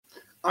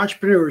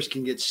Entrepreneurs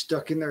can get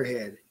stuck in their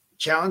head,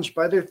 challenged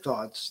by their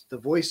thoughts, the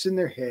voice in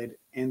their head,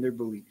 and their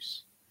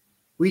beliefs.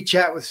 We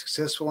chat with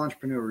successful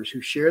entrepreneurs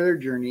who share their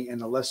journey and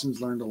the lessons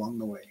learned along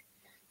the way.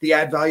 The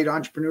Add Value to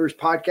Entrepreneurs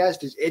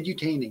podcast is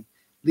edutaining,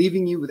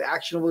 leaving you with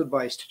actionable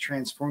advice to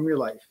transform your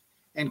life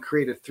and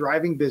create a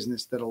thriving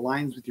business that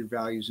aligns with your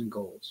values and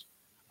goals.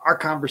 Our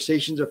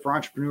conversations are for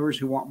entrepreneurs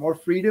who want more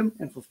freedom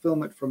and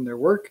fulfillment from their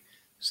work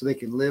so they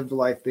can live the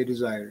life they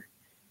desire.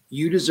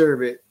 You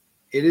deserve it.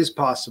 It is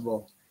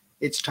possible.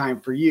 It's time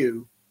for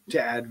you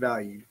to add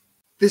value.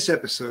 This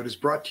episode is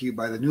brought to you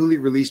by the newly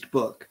released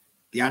book,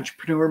 The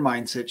Entrepreneur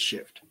Mindset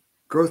Shift,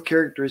 Growth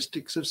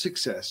Characteristics of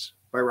Success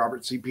by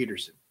Robert C.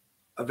 Peterson.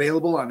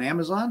 Available on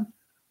Amazon,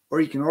 or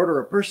you can order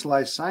a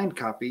personalized signed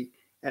copy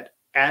at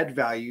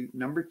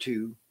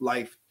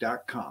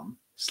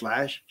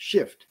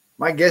addvalue2life.com/shift.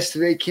 My guest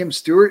today, Kim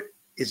Stewart,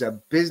 is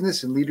a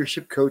business and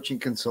leadership coach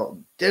and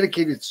consultant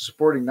dedicated to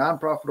supporting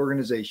nonprofit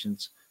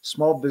organizations,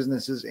 small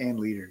businesses, and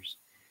leaders.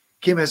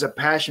 Kim has a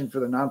passion for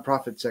the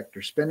nonprofit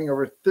sector, spending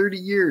over 30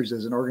 years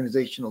as an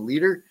organizational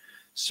leader,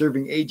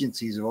 serving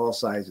agencies of all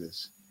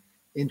sizes.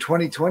 In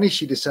 2020,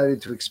 she decided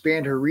to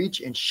expand her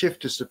reach and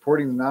shift to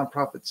supporting the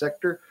nonprofit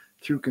sector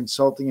through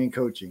consulting and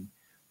coaching.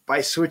 By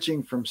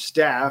switching from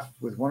staff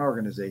with one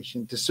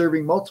organization to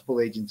serving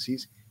multiple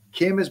agencies,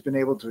 Kim has been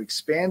able to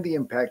expand the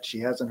impact she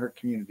has on her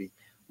community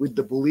with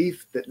the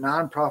belief that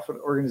nonprofit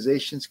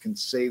organizations can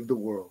save the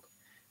world.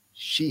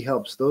 She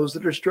helps those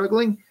that are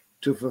struggling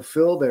to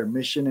fulfill their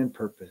mission and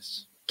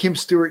purpose. Kim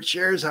Stewart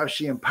shares how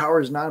she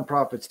empowers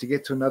nonprofits to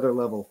get to another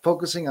level,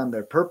 focusing on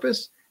their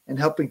purpose and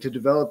helping to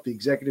develop the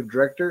executive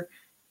director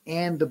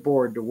and the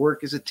board to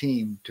work as a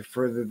team to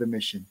further the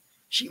mission.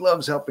 She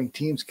loves helping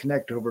teams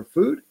connect over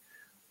food,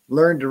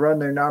 learn to run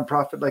their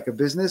nonprofit like a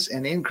business,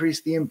 and increase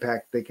the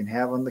impact they can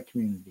have on the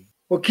community.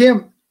 Well,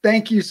 Kim,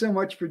 thank you so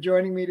much for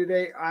joining me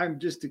today. I'm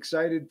just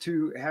excited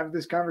to have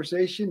this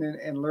conversation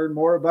and learn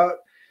more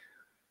about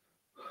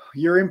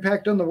your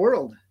impact on the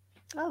world.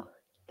 Oh,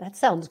 that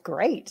sounds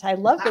great. I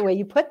love the way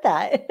you put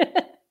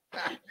that.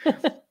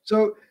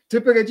 So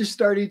typically I just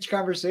start each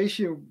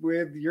conversation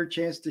with your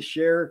chance to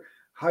share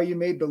how you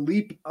made the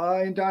leap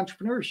into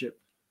entrepreneurship.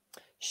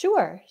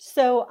 Sure.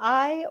 So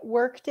I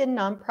worked in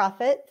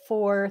nonprofit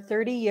for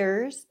 30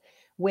 years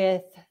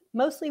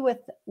mostly with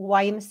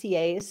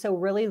YMCAs, so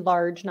really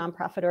large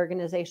nonprofit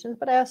organizations,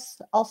 but I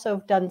also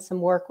have done some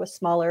work with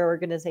smaller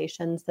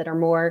organizations that are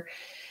more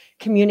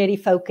community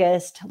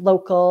focused,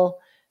 local,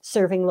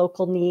 serving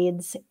local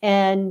needs,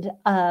 and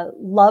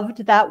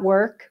loved that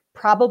work.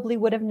 Probably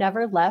would have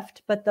never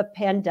left, but the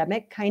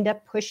pandemic kind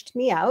of pushed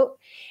me out.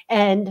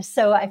 And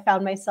so I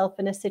found myself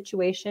in a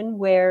situation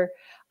where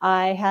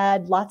I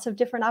had lots of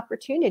different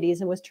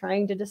opportunities and was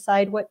trying to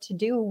decide what to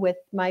do with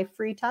my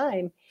free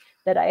time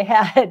that I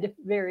had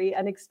very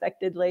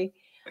unexpectedly.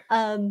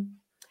 And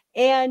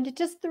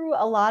just through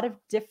a lot of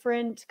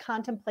different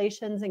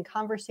contemplations and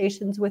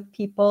conversations with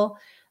people,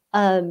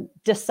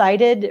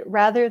 decided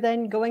rather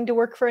than going to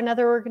work for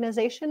another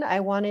organization, I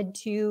wanted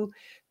to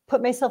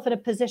put myself in a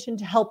position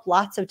to help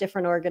lots of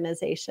different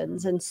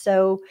organizations. And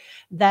so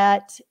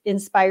that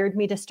inspired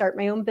me to start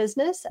my own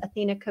business,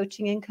 Athena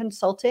Coaching and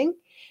Consulting.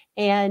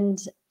 And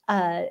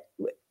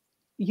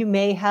you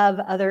may have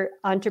other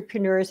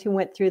entrepreneurs who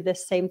went through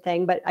this same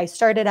thing, but I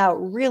started out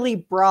really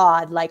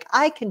broad, like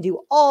I can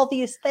do all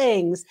these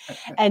things.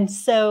 And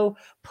so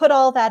put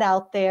all that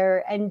out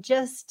there. And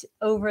just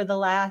over the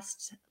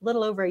last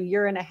little over a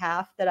year and a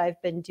half that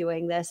I've been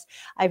doing this,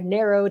 I've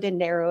narrowed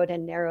and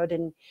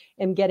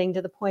am getting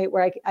to the point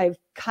where I've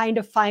kind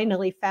of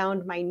finally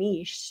found my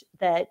niche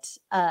that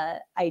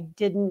I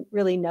didn't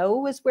really know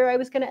was where I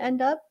was going to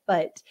end up,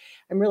 but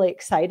I'm really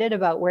excited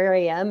about where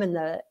I am and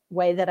the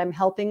way that I'm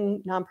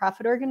helping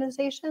nonprofit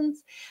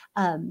organizations.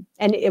 And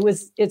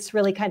it's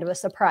really kind of a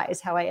surprise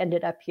how I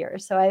ended up here.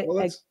 So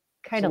I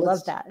kind of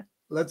love that.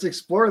 Let's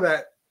explore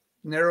that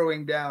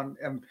narrowing down.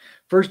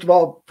 First of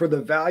all, for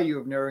the value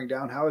of narrowing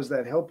down, how has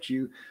that helped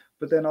you?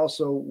 But then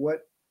also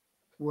what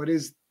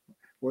is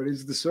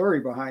the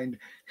story behind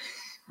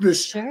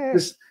this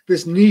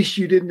niche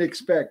you didn't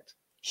expect?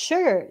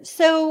 Sure.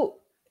 So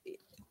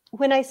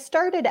when I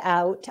started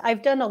out,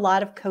 I've done a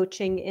lot of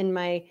coaching in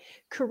my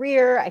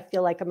career. I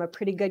feel like I'm a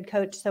pretty good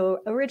coach. So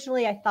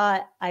originally I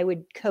thought I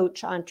would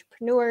coach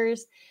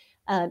entrepreneurs,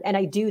 and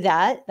I do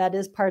that. That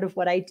is part of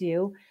what I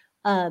do.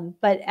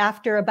 But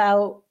after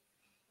about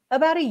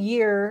a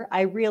year,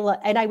 I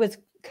realized, and I was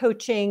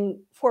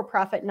coaching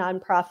for-profit,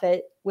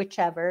 nonprofit,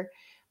 whichever.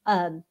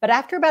 But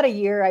after about a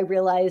year, I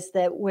realized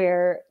that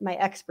where my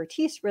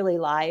expertise really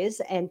lies,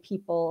 and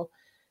people,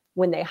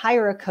 when they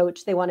hire a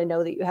coach, they want to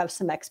know that you have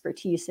some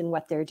expertise in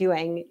what they're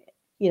doing.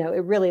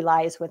 It really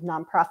lies with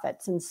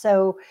nonprofits. And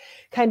so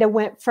kind of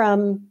went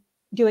from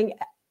doing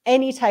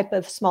any type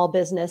of small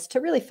business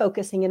to really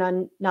focusing in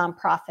on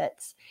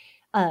nonprofits.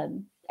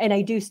 And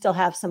I do still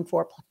have some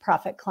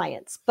for-profit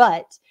clients,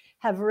 but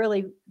have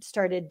really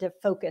started to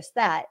focus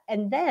that.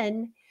 And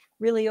then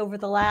really over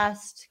the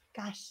last,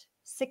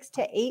 6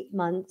 to 8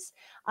 months,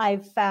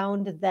 I've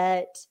found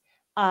that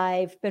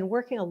I've been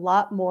working a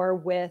lot more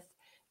with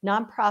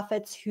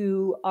nonprofits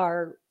who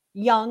are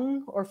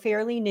young or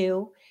fairly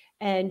new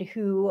and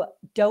who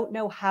don't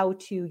know how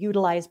to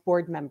utilize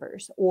board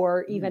members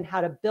or even how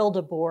to build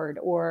a board,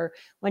 or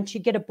once you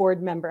get a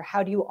board member,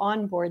 how do you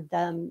onboard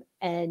them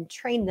and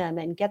train them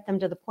and get them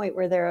to the point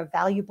where they're a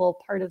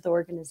valuable part of the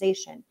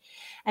organization.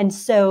 And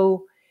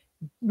so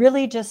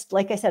really, just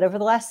like I said, over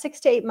the last 6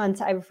 to 8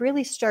 months, I've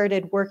really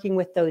started working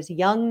with those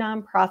young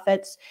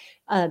nonprofits.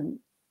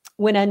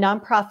 When a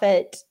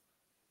nonprofit,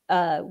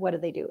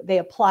 what do? They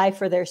apply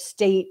for their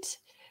state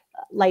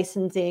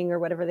licensing or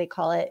whatever they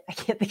call it. I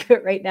can't think of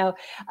it right now.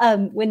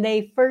 When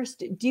they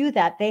first do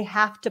that, they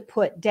have to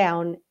put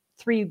down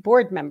 3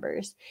 board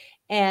members.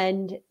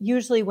 And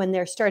usually when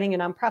they're starting a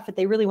nonprofit,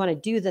 they really want to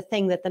do the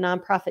thing that the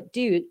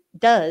nonprofit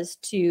does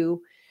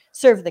to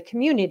serve the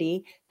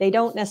community. They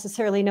don't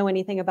necessarily know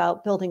anything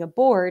about building a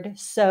board.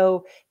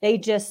 So they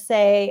just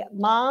say,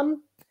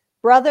 mom,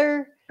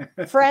 brother,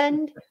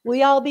 friend,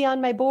 we all be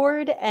on my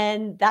board.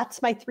 And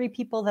that's my 3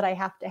 people that I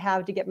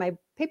have to get my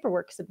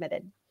paperwork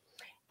submitted.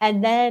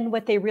 And then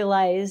what they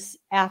realize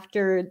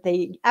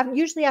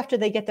usually after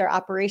they get their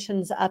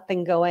operations up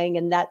and going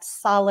and that's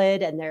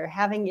solid and they're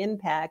having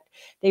impact,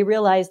 they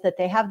realize that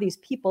they have these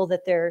people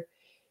that they're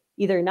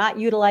either not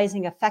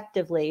utilizing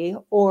effectively,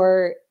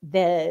 or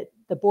the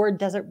board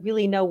doesn't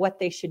really know what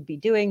they should be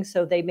doing.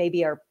 So they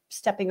maybe are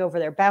stepping over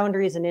their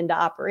boundaries and into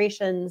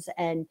operations.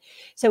 And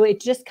so it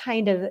just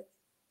kind of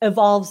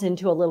evolves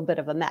into a little bit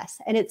of a mess.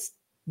 And it's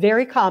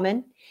very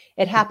common.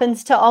 It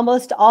happens to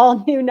almost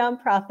all new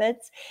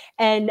nonprofits.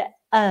 And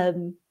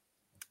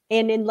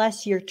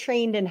unless you're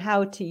trained in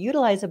how to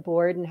utilize a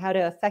board and how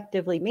to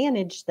effectively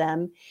manage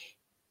them,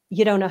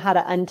 you don't know how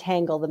to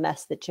untangle the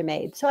mess that you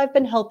made. So I've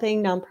been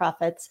helping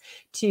nonprofits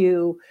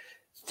to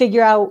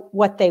figure out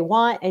what they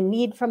want and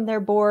need from their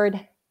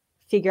board,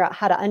 figure out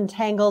how to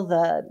untangle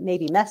the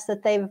maybe mess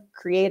that they've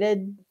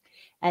created,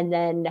 and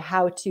then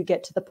how to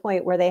get to the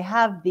point where they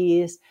have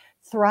these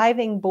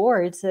thriving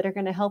boards that are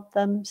going to help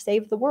them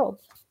save the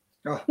world.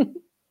 Oh,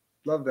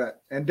 love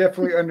that. And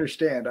definitely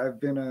understand. I've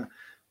been a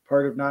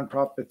part of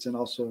nonprofits and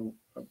also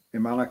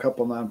am on a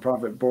couple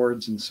nonprofit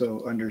boards. And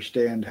so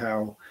understand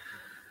how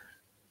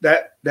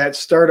that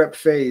startup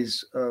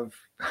phase of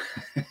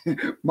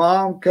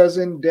mom,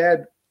 cousin,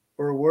 dad,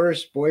 or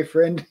worse,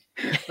 boyfriend,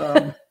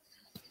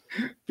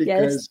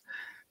 because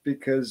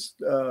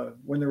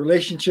when the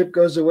relationship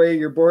goes away,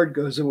 your board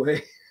goes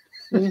away.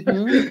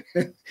 Mm-hmm.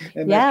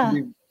 And that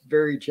can be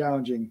very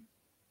challenging.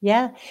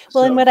 Yeah.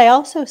 Well, and what I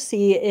also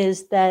see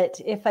is that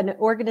if an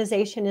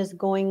organization is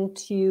going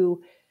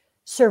to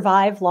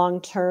survive long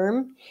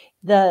term,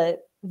 the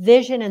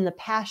vision and the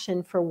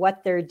passion for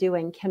what they're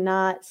doing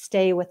cannot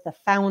stay with the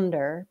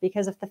founder,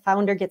 because if the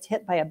founder gets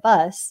hit by a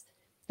bus,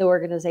 the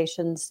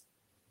organization's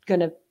going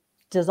to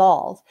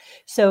dissolve.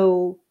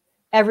 So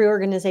every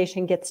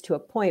organization gets to a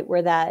point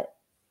where that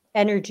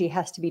energy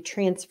has to be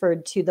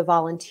transferred to the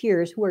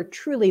volunteers who are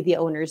truly the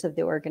owners of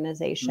the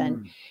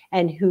organization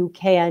and who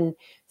can,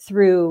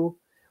 through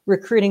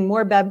recruiting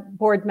more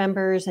board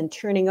members and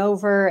turning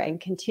over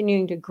and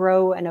continuing to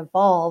grow and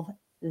evolve,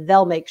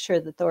 they'll make sure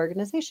that the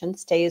organization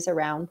stays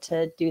around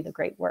to do the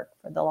great work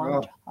for the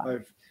long haul.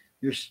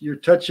 You're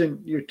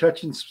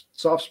touching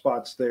soft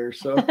spots there.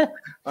 So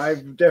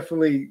I've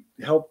definitely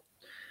helped.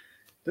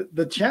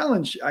 The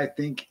challenge, I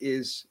think,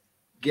 is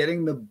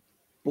getting the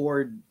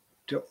board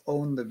to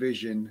own the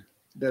vision.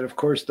 That, of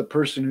course, the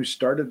person who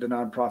started the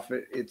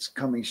nonprofit, it's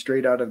coming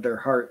straight out of their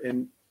heart,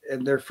 and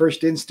their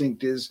first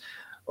instinct is,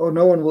 oh,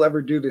 no one will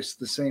ever do this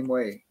the same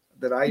way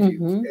that I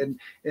do,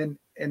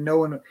 and no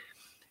one.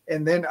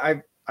 And then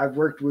I've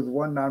worked with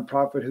one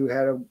nonprofit who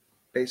had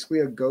basically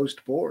a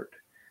ghost board,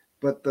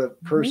 but the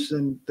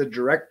person, the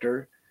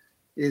director,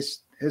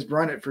 has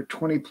run it for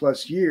 20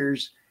 plus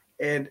years,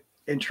 and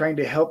trying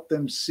to help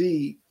them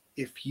see,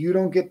 if you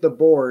don't get the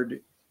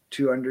board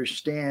to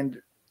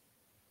understand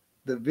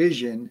the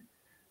vision,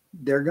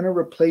 they're going to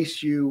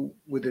replace you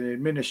with an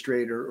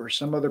administrator or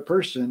some other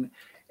person,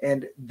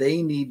 and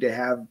they need to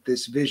have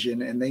this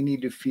vision and they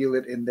need to feel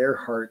it in their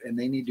heart and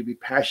they need to be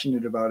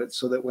passionate about it,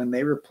 so that when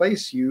they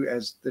replace you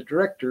as the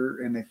director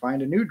and they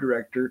find a new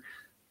director,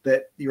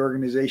 that the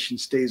organization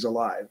stays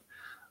alive.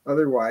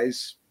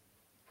 Otherwise,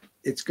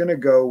 it's going to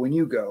go when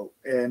you go.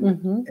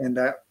 And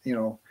that,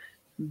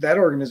 that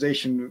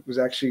organization was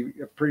actually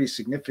a pretty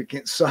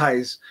significant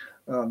size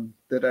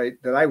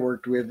that I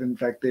worked with. In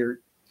fact, they're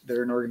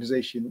an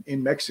organization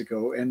in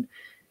Mexico and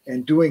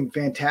doing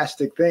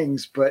fantastic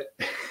things, but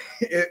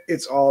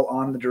it's all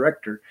on the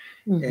director.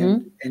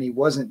 And he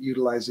wasn't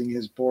utilizing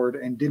his board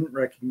and didn't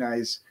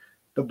recognize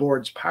the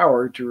board's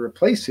power to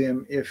replace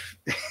him if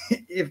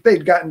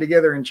they'd gotten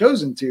together and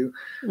chosen to.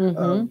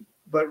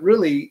 But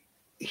really,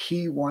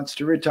 he wants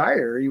to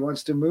retire. He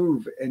wants to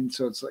move. And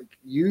so it's like,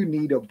 you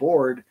need a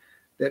board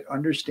that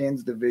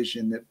understands the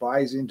vision, that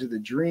buys into the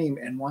dream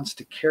and wants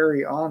to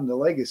carry on the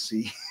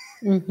legacy.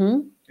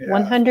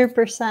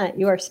 100%.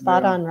 You are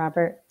spot on,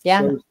 Robert.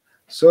 Yeah.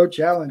 So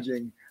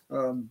challenging.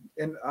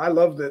 And I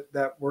love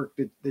that work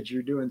that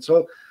you're doing.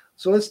 So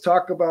let's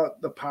talk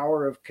about the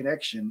power of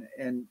connection.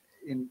 And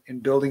in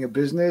building a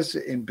business,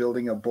 in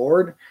building a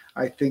board,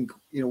 I think,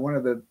 one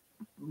of the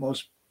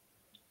most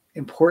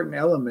important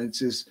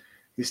elements is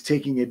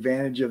taking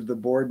advantage of the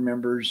board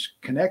members'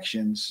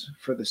 connections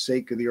for the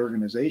sake of the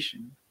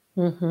organization.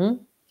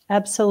 Mm-hmm.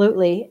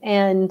 Absolutely.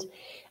 And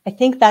I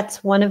think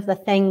that's one of the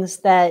things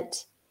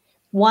that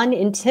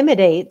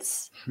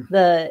intimidates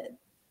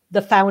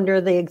the founder,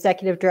 the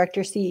executive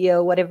director,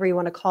 CEO, whatever you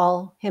want to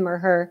call him or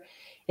her.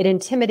 It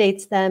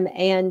intimidates them,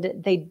 and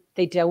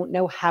they don't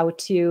know how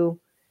to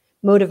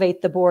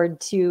motivate the board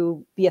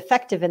to be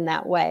effective in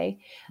that way.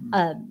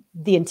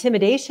 The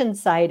intimidation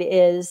side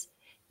is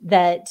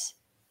that,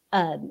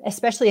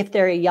 especially if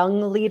they're a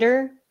young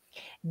leader,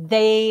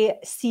 they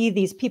see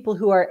these people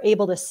who are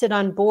able to sit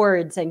on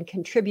boards and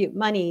contribute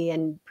money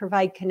and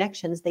provide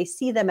connections. They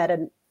see them at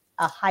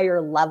a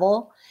higher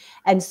level.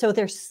 And so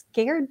they're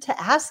scared to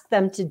ask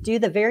them to do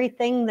the very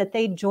thing that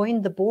they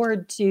joined the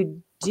board to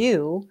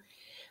do,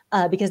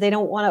 because they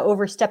don't want to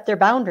overstep their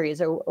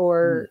boundaries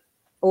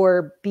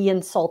or be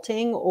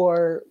insulting,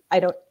 or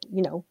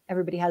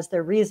everybody has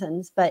their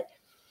reasons. But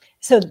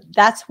so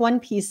that's one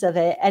piece of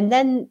it. And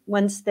then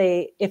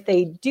if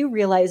they do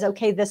realize,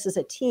 okay, this is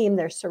a team,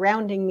 they're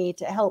surrounding me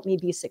to help me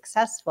be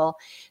successful,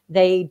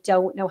 they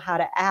don't know how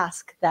to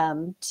ask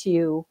them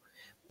to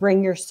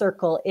bring your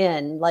circle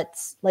in.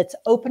 Let's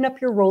open up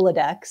your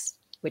Rolodex,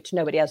 which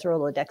nobody has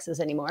Rolodexes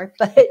anymore,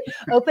 but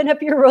open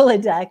up your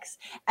Rolodex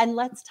and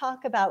let's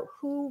talk about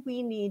who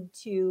we need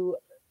to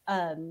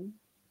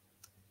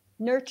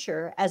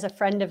nurture as a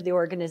friend of the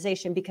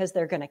organization, because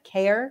they're going to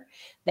care,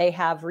 they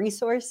have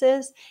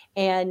resources,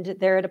 and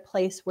they're at a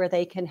place where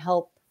they can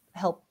help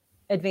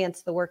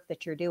advance the work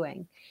that you're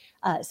doing.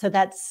 So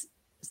that's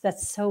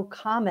so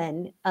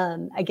common,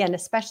 again,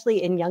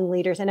 especially in young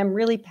leaders. And I'm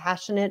really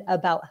passionate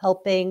about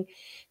helping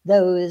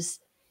those,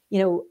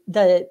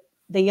 the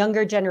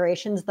younger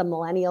generations, the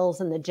millennials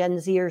and the Gen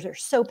Zers are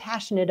so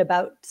passionate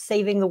about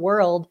saving the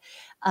world,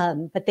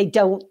 but they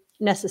don't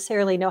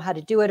necessarily know how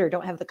to do it, or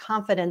don't have the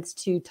confidence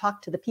to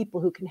talk to the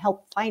people who can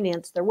help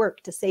finance their work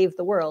to save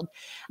the world.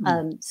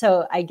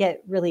 So I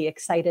get really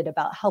excited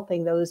about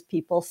helping those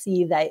people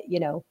see that,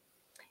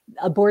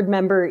 a board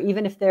member,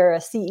 even if they're a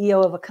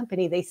CEO of a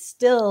company, they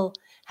still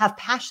have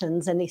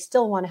passions and they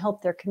still want to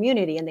help their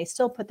community, and they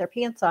still put their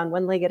pants on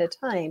one leg at a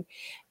time,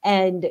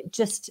 and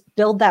just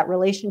build that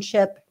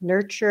relationship,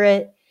 nurture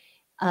it.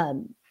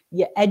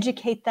 You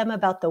educate them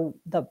about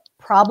the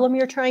problem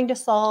you're trying to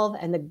solve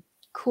and the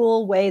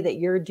cool way that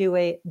you're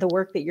doing the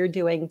work that you're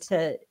doing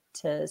to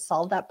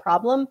solve that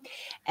problem.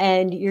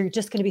 And you're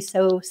just going to be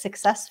so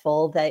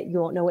successful that you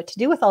won't know what to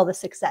do with all the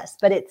success.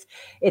 But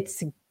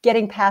it's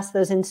getting past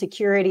those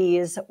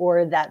insecurities,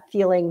 or that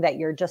feeling that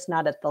you're just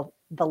not at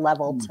the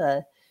level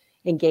to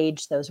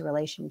engage those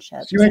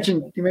relationships. So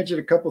you mentioned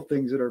a couple of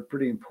things that are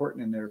pretty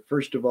important in there.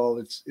 First of all,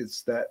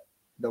 it's that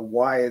the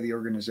why of the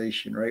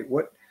organization, right?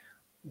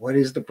 What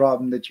is the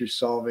problem that you're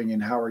solving,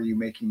 and how are you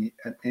making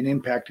an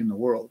impact in the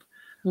world?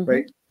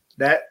 Right.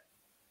 That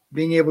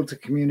being able to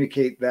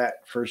communicate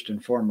that first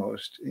and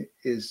foremost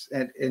is,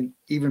 and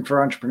even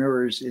for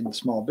entrepreneurs in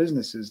small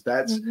businesses,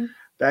 that's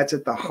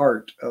at the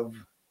heart of,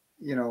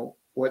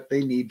 what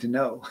they need to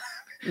know.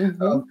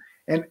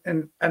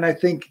 And I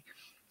think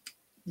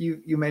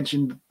you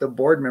mentioned the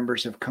board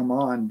members have come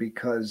on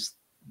because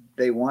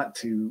they want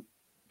to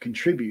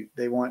contribute.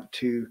 They want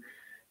to,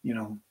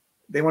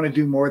 they want to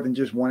do more than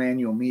just one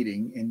annual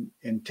meeting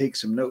and take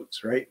some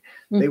notes, right?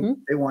 They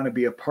want to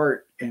be a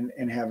part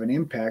and have an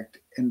impact.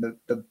 And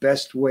the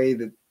best way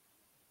that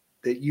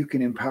you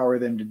can empower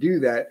them to do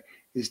that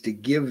is to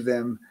give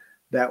them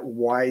that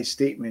why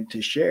statement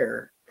to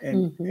share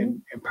and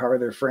empower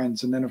their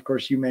friends. And then, of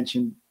course, you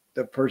mentioned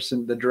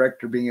the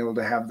director being able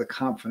to have the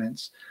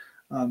confidence.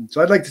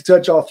 So I'd like to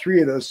touch all three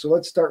of those. So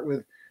let's start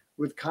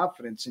with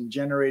confidence and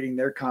generating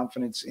their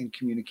confidence in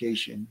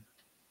communication.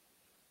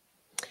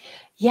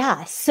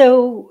 Yeah.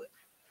 So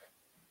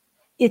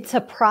it's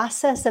a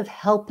process of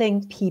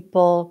helping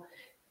people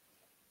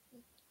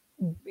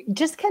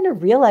just kind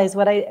of realize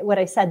what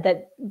I said,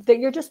 that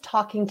you're just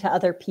talking to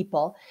other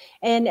people.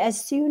 And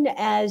as soon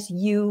as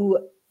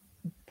you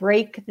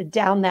break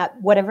down that,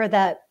 whatever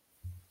that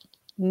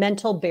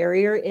mental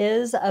barrier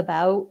is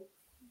about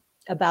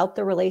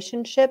the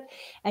relationship,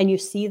 and you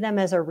see them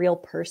as a real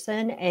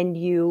person, and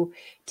you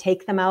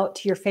take them out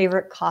to your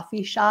favorite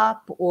coffee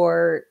shop,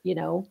 or,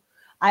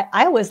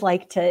 I always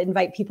like to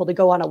invite people to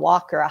go on a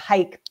walk or a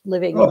hike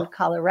living in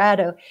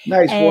Colorado.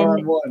 Nice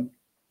one-on-one.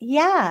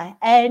 Yeah.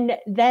 And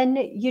then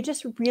you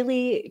just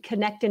really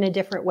connect in a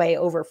different way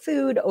over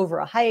food, over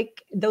a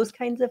hike. Those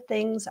kinds of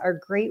things are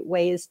great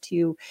ways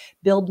to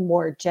build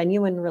more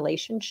genuine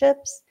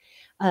relationships.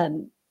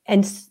 And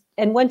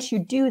once you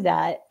do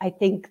that, I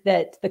think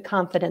that the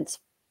confidence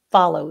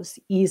follows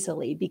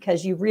easily,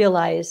 because you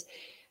realize,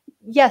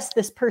 yes,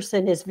 this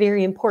person is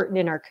very important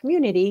in our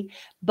community,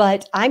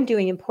 but I'm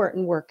doing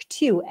important work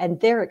too. And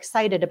they're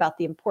excited about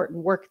the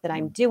important work that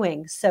I'm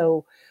doing.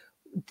 So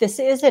this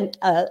isn't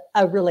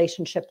a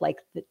relationship like,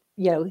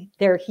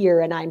 they're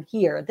here and I'm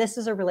here. This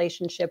is a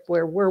relationship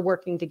where we're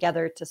working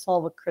together to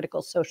solve a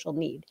critical social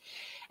need.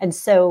 And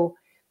so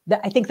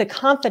I think the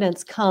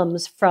confidence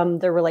comes from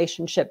the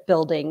relationship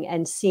building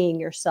and seeing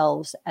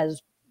yourselves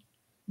as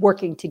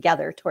working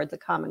together towards a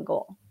common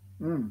goal.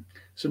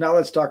 So now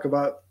let's talk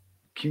about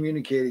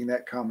communicating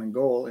that common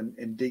goal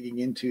and digging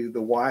into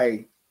the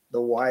why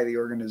the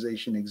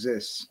organization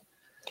exists.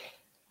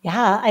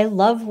 Yeah, I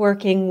love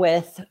working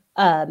with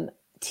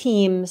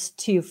teams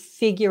to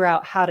figure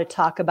out how to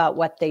talk about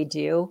what they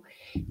do,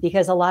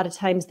 because a lot of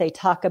times they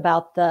talk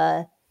about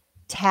the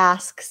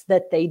tasks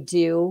that they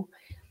do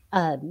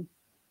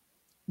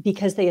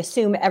because they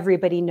assume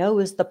everybody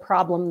knows the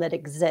problem that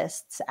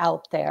exists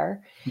out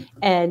there.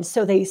 And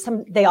so they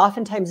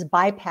oftentimes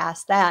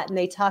bypass that, and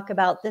they talk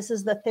about, this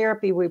is the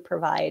therapy we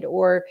provide,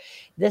 or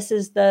this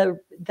is the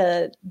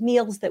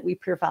meals that we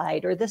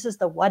provide, or this is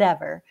the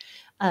whatever.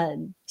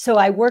 So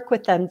I work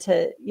with them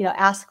to,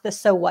 ask the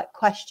so what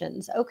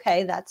questions.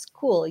 Okay, that's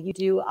cool. You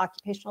do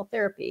occupational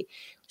therapy.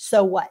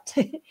 So what?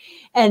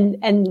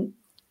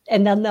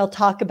 And then they'll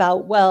talk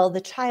about, well, the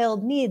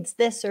child needs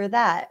this or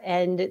that,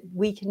 and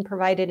we can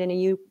provide it in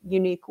a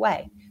unique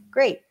way.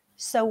 Great.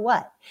 So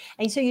what?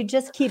 And so you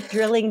just keep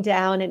drilling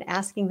down and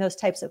asking those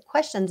types of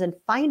questions. And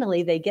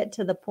finally, they get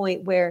to the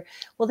point where,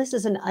 well, this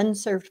is an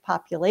unserved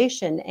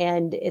population,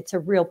 and it's a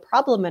real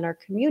problem in our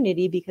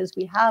community because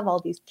we have all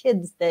these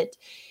kids that,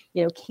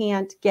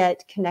 can't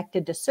get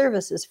connected to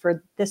services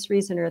for this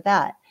reason or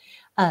that.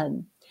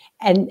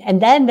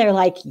 And then they're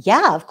like,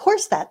 yeah, of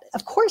course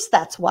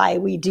that's why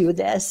we do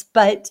this.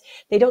 But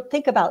they don't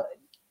think about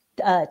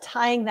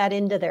tying that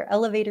into their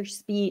elevator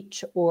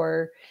speech,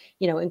 or,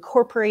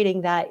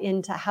 incorporating that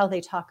into how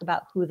they talk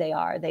about who they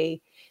are.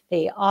 They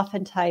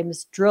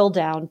oftentimes drill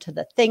down to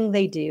the thing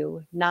they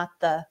do, not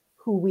the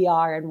who we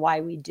are and why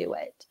we do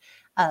it.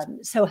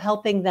 So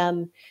helping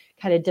them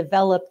kind of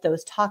develop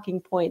those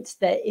talking points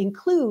that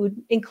include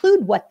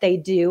what they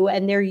do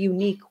and their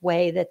unique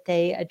way that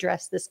they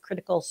address this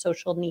critical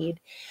social need,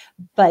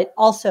 but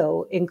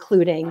also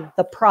including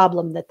the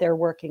problem that they're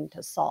working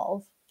to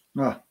solve.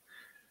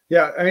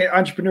 Yeah, I mean,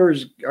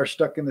 entrepreneurs are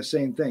stuck in the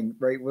same thing,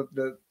 right?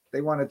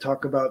 They want to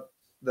talk about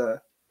the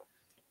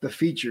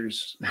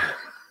features,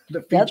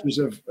 the features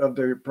of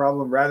their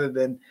problem, rather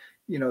than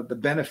the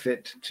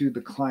benefit to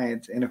the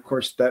client. And of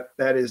course,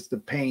 that is the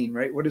pain,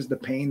 right? What is the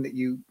pain that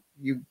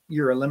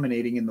you're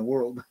eliminating in the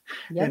world?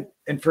 Yep.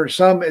 And for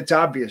some, it's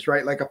obvious,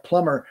 right? Like a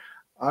plumber,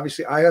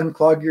 obviously, I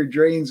unclog your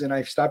drains and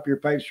I stop your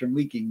pipes from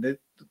leaking.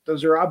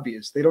 Those are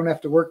obvious. They don't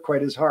have to work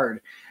quite as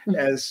hard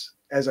as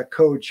a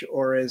coach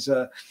or as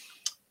a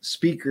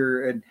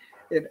speaker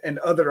and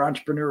other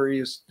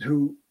entrepreneurs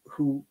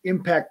who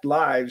impact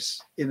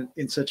lives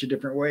in such a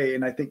different way.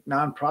 And I think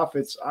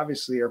nonprofits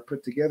obviously are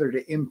put together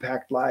to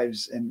impact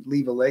lives and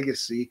leave a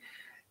legacy,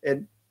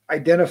 and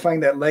identifying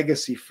that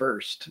legacy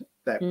first,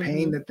 that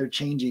pain that they're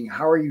changing.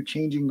 How are you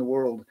changing the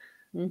world?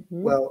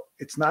 Well,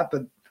 it's not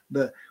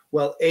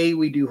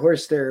we do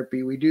horse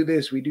therapy, we do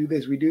this, we do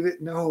this, we do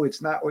that. No,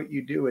 it's not what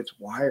you do. It's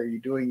why are you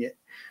doing it?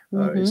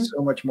 It's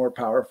so much more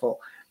powerful.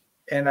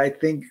 And I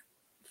think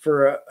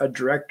for a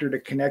director to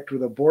connect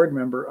with a board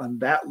member on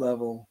that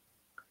level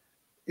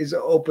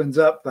opens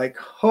up like,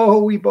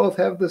 oh, we both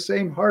have the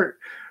same heart,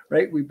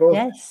 right? We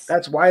both,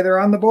 that's why they're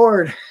on the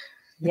board.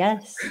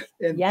 Yes.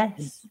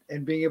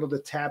 And being able to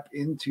tap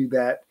into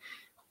that.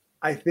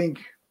 I think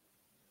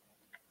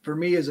for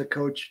me as a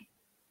coach,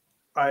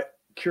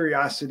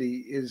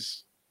 curiosity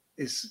is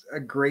a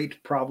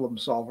great problem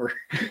solver.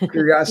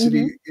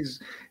 Curiosity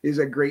is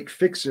a great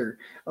fixer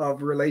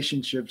of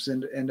relationships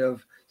and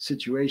of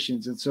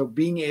situations. And so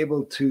being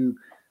able to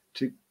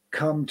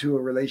come to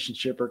a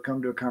relationship or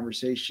come to a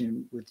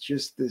conversation with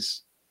just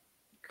this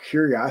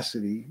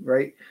curiosity,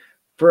 right?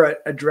 For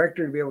a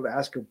director to be able to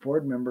ask a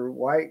board member,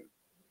 why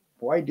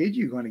did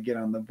you want to get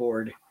on the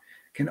board,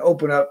 can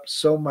open up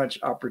so much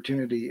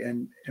opportunity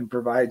and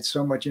provide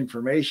so much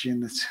information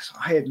that says,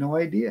 I had no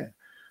idea.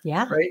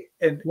 Yeah. Right.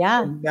 And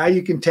now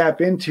you can tap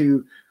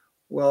into,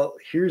 well,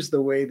 here's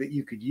the way that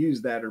you could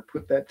use that or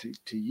put that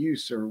to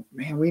use, or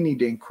man, we need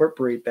to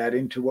incorporate that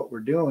into what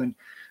we're doing.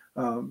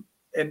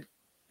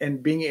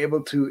 And being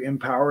able to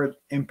empower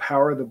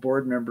the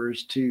board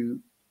members to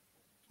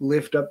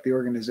lift up the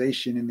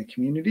organization in the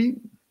community.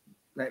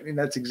 I mean,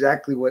 that's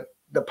exactly what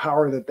the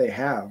power that they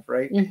have,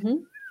 right?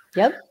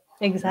 Yep,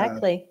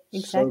 exactly.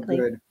 So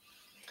good.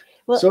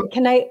 Well,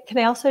 can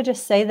I also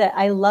just say that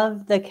I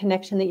love the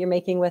connection that you're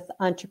making with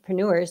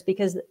entrepreneurs,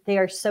 because they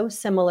are so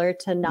similar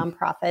to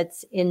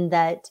nonprofits in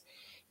that,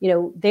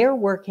 they're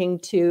working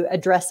to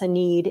address a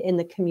need in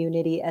the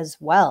community as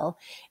well.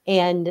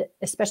 And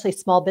especially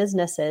small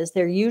businesses,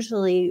 they're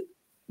usually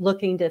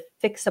looking to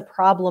fix a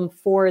problem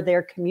for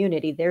their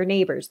community, their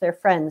neighbors, their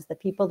friends, the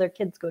people their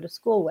kids go to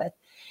school with,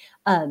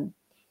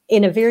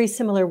 in a very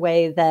similar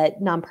way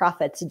that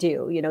nonprofits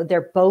do.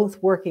 They're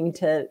both working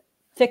to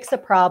fix a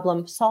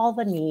problem, solve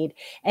a need.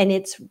 And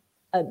it's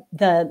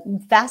the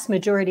vast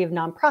majority of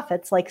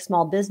nonprofits, like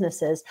small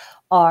businesses,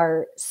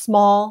 are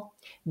small.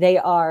 They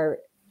are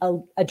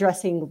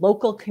addressing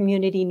local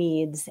community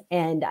needs.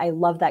 And I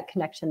love that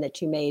connection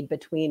that you made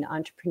between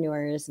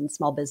entrepreneurs and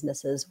small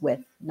businesses with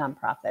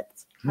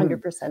nonprofits.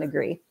 100%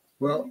 agree.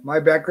 Well, my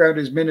background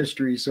is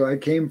ministry, so I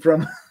came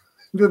from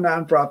the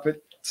nonprofit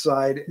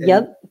side and,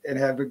 Yep. and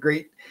have a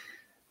great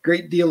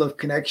deal of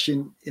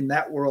connection in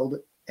that world,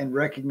 and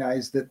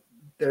recognize that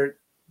they're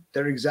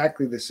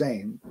exactly the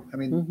same. I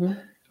mean,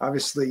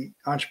 obviously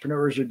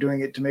entrepreneurs are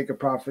doing it to make a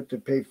profit,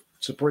 to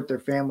support their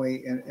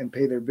family and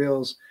pay their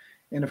bills.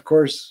 And of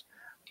course,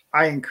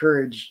 I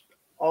encourage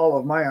all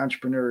of my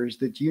entrepreneurs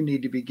that you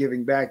need to be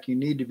giving back. You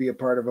need to be a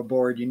part of a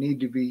board. You need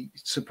to be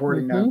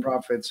supporting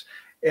nonprofits.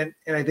 And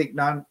I think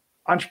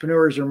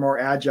entrepreneurs are more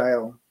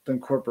agile than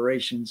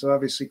corporations. So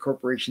obviously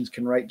corporations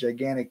can write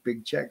gigantic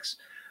big checks,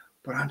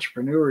 but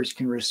entrepreneurs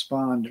can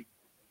respond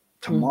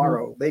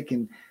tomorrow. They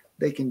can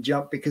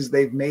jump because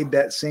they've made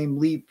that same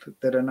leap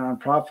that a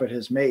nonprofit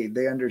has made.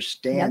 They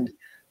understand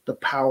the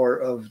power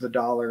of the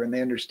dollar, and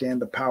they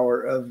understand the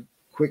power of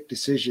quick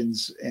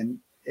decisions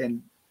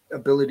and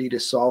ability to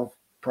solve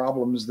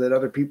problems that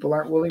other people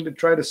aren't willing to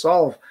try to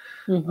solve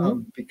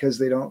because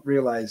they don't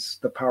realize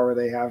the power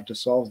they have to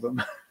solve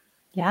them.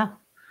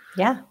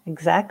 Yeah,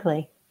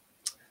 exactly.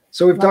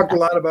 So we've talked a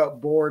lot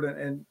about board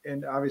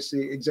and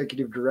obviously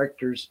executive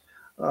directors,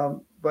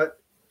 but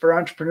for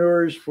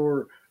entrepreneurs,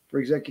 for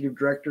executive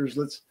directors,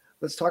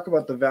 let's talk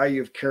about the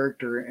value of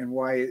character and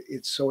why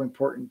it's so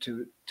important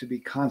to be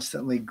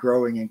constantly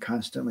growing and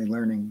constantly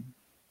learning.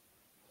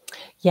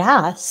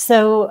 Yeah.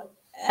 So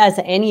as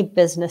any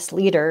business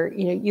leader,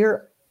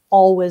 you're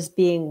always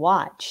being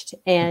watched.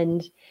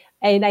 And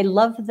I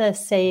love the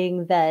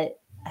saying that,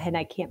 and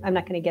I'm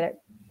not going to get it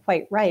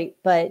quite right,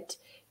 but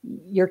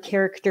your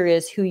character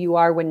is who you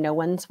are when no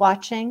one's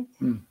watching.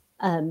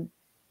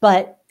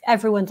 But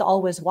everyone's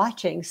always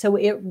watching. So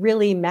it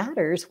really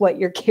matters what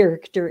your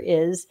character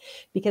is,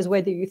 because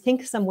whether you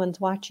think someone's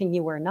watching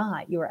you or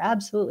not, you are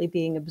absolutely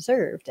being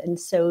observed. And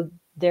so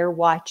they're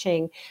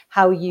watching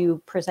how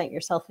you present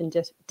yourself in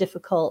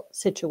difficult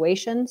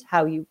situations,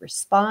 how you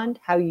respond,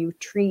 how you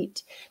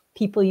treat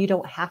people you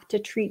don't have to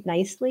treat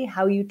nicely,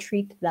 how you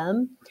treat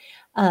them.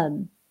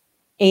 And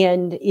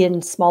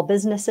in small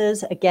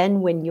businesses,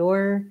 again, when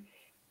you're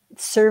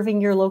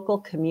serving your local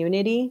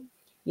community,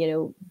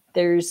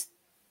 there's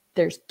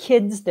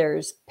kids,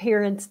 there's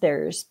parents,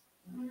 there's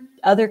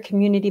other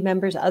community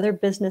members, other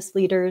business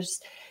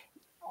leaders,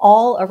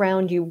 all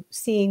around you,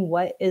 seeing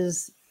what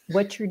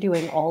you're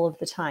doing all of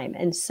the time.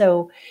 And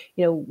so,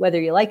 whether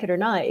you like it or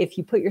not, if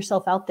you put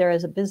yourself out there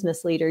as a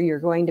business leader, you're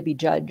going to be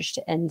judged.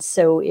 And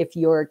so if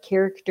your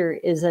character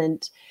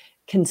isn't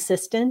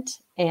consistent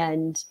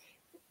and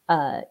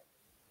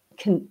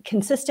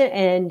consistent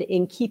and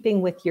in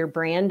keeping with your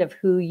brand of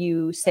who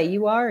you say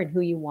you are and who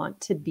you want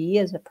to be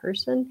as a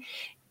person,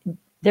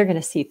 they're going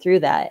to see through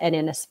that. And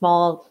in a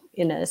small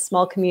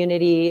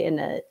community,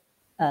 in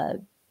a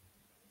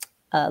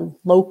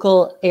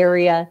local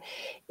area,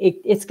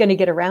 it's going to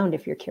get around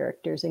if your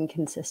character is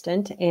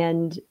inconsistent,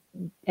 and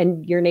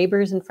your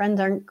neighbors and friends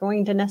aren't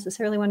going to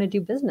necessarily want to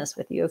do business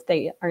with you if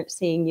they aren't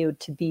seeing you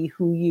to be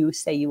who you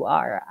say you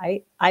are.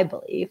 I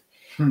believe.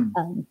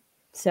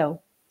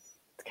 So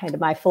it's kind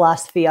of my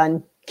philosophy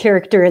on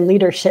character and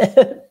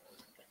leadership.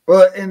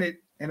 Well, and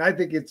I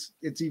think it's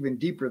even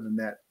deeper than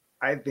that.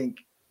 I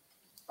think,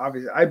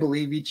 obviously, I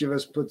believe each of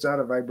us puts out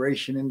a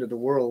vibration into the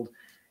world,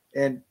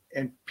 and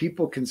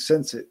people can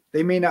sense it.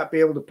 They may not be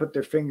able to put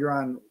their finger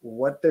on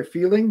what they're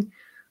feeling,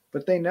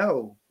 but they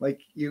know.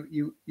 Like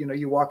you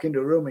walk into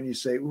a room and you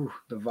say, "Ooh,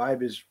 the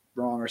vibe is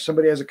wrong," or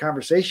somebody has a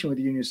conversation with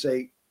you and you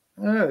say,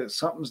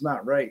 "Something's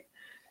not right."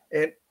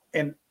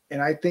 And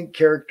I think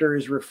character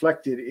is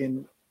reflected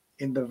in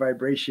the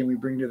vibration we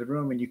bring to the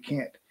room. And you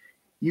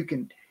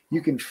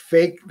can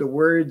fake the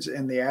words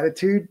and the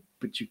attitude,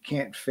 but you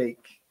can't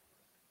fake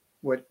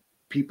what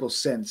people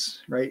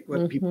sense, right?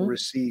 What people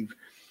receive.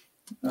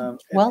 And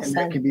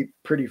that can be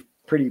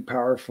pretty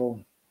powerful.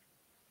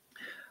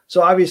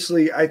 So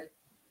obviously I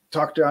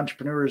talk to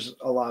entrepreneurs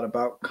a lot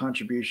about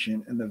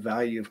contribution and the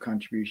value of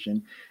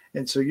contribution.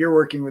 And so you're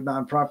working with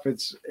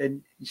nonprofits,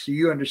 and so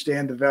you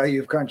understand the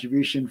value of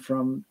contribution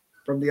from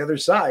the other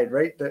side,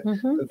 right?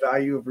 The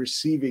value of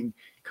receiving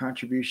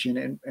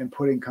contribution and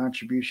putting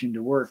contribution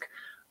to work.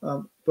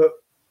 But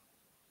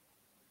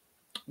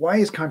why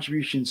is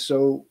contribution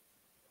so,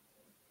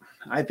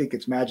 I think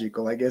it's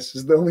magical, I guess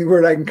is the only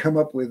word I can come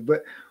up with.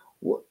 But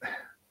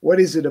what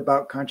is it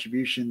about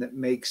contribution that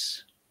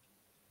makes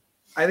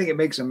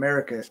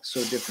America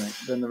so different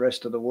than the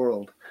rest of the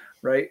world,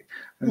 right?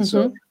 And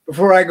so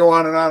before I go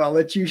on and on, I'll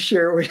let you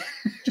share with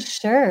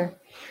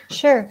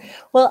Sure.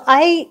 Well,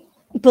 I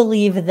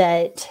believe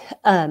that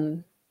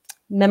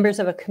members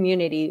of a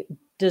community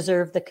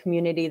deserve the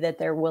community that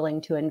they're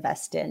willing to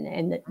invest in.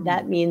 And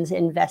that means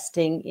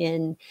investing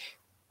in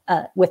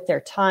with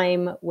their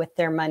time, with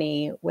their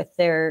money, with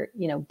their,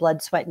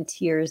 blood, sweat, and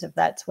tears, if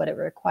that's what it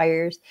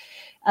requires.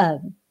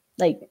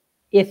 Like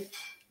if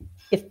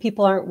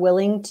people aren't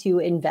willing to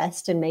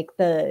invest and make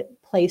the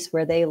place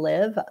where they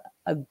live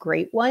a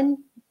great one,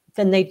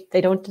 then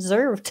they don't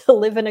deserve to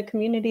live in a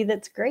community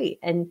that's great.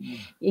 And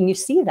you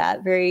see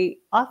that very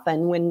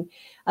often when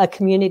a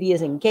community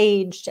is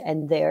engaged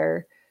and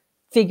they're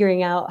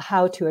figuring out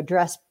how to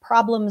address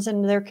problems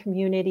in their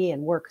community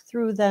and work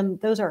through them.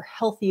 Those are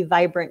healthy,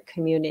 vibrant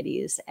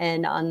communities.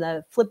 And on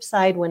the flip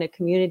side, when a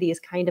community is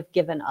kind of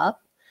given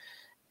up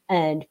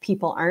and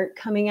people aren't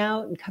coming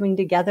out and coming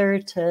together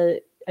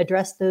to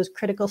address those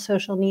critical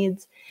social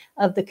needs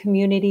of the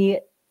community,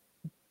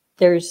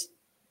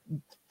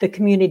 the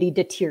community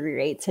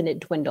deteriorates and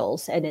it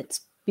dwindles. And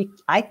it's,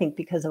 I think,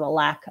 because of a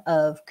lack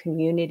of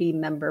community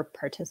member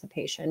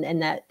participation.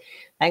 And that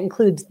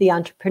includes the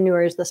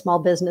entrepreneurs, the small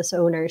business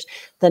owners,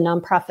 the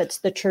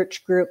nonprofits, the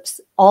church groups,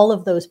 all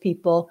of those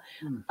people.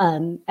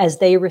 As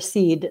they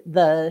recede,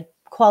 the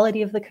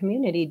quality of the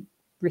community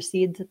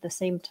recedes at the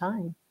same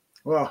time.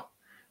 Well,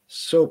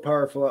 so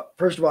powerful.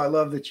 First of all, I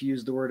love that you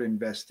use the word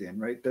invest in,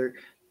 right? Their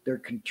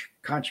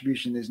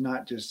contribution is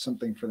not just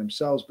something for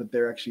themselves, but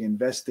they're actually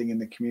investing in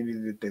the community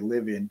that they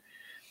live in.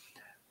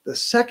 The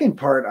second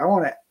part I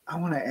want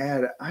to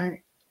add,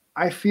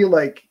 I feel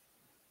like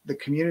the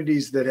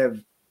communities that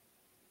have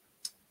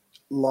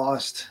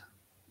lost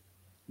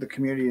the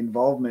community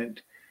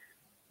involvement,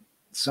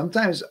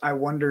 sometimes I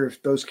wonder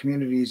if those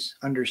communities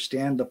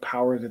understand the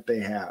power that they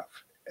have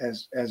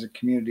as a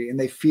community, and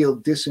they feel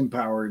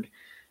disempowered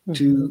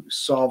to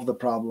solve the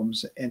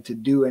problems and to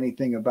do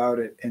anything about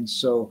it. And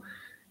so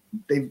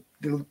they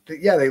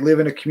live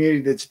in a community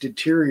that's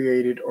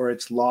deteriorated or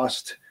it's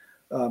lost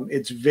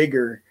its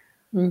vigor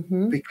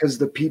because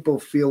the people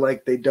feel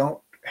like they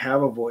don't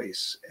have a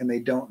voice and they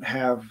don't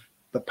have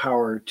the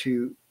power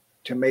to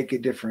make a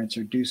difference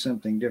or do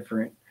something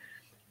different.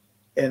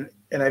 And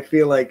I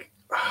feel like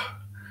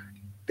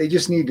they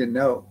just need to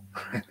know.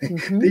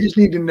 They just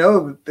need to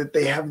know that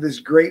they have this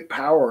great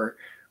power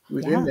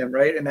within them,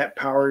 right? And that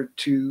power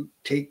to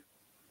take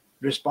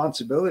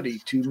responsibility,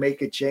 to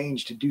make a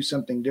change, to do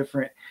something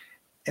different.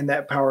 And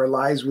that power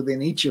lies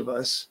within each of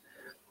us,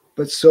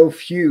 but so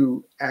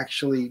few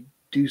actually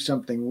do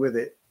something with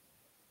it.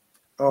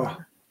 Oh,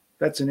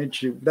 that's an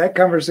interesting, that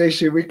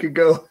conversation we could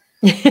go,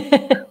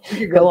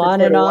 go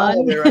on and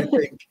on there, I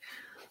think.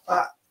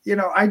 I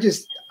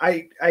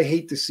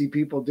hate to see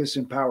people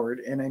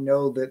disempowered. And I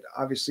know that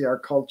obviously our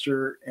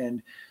culture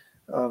and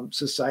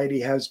society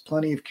has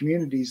plenty of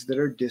communities that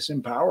are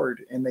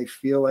disempowered and they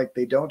feel like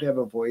they don't have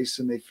a voice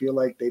and they feel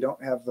like they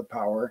don't have the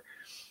power.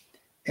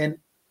 And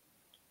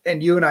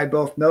you and I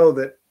both know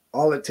that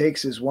all it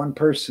takes is one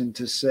person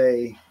to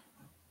say,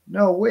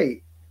 no,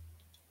 wait,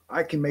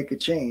 I can make a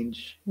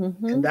change.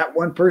 And that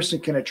one person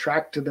can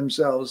attract to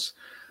themselves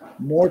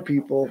more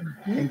people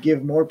and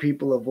give more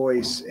people a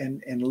voice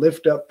and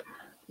lift up,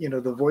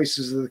 the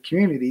voices of the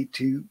community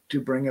to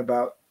bring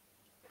about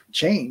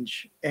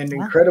change, and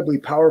incredibly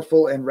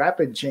powerful and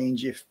rapid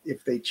change if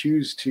they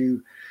choose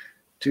to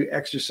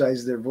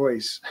exercise their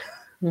voice.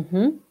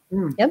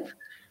 Yep.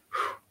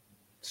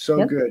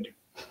 So good.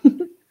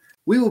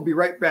 We will be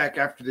right back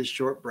after this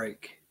short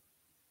break.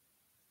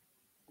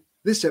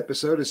 This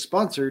episode is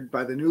sponsored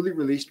by the newly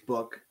released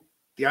book,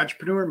 The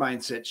Entrepreneur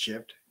Mindset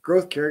Shift,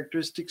 Growth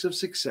Characteristics of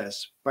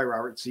Success by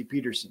Robert C.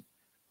 Peterson.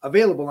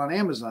 Available on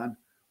Amazon,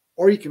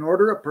 or you can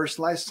order a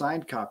personalized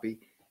signed copy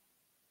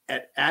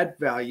at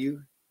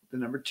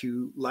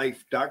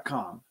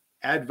addvalue2life.com.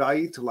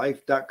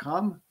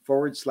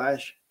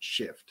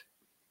 addvaluetolife.com/shift.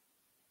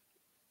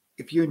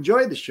 If you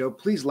enjoyed the show,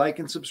 please like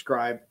and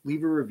subscribe,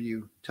 leave a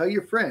review, tell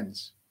your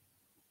friends.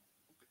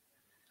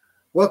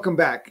 Welcome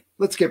back.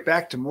 Let's get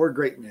back to more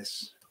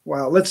greatness.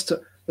 Wow, let's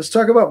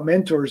talk about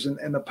mentors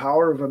and the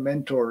power of a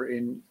mentor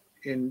in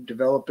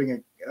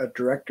developing a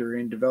director,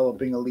 in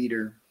developing a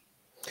leader.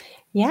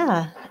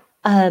 Yeah.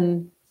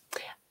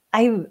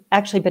 I've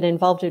actually been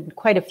involved in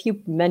quite a few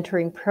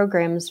mentoring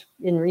programs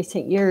in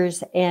recent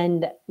years.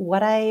 And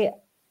what I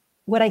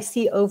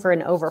see over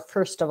and over,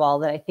 first of all,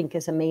 that I think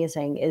is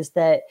amazing is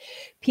that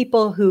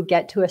people who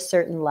get to a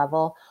certain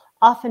level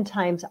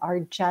oftentimes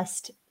are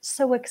just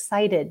so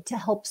excited to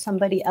help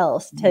somebody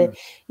else, to,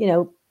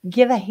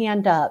 give a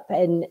hand up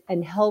and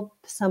help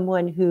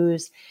someone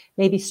who's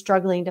maybe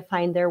struggling to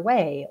find their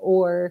way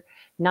or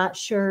not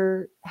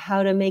sure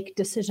how to make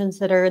decisions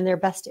that are in their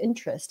best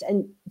interest.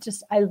 And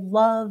just, I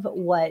love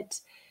what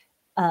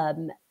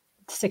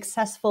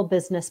successful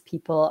business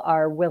people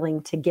are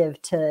willing to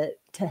give to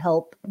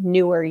help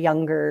newer,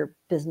 younger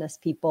business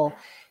people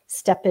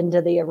step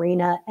into the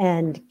arena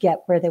and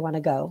get where they want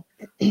to go.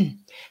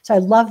 So I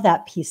love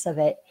that piece of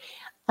it.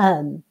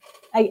 I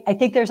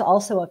think there's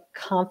also a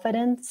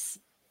confidence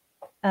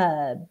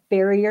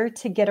barrier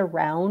to get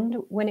around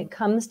when it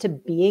comes to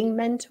being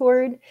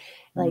mentored.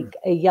 Like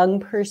a young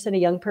person, a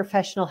young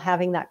professional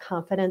having that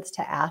confidence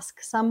to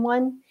ask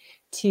someone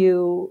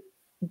to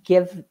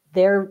give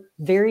their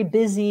very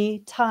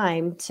busy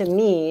time to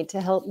me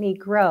to help me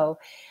grow.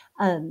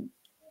 And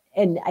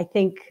I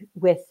think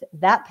with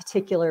that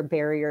particular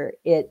barrier,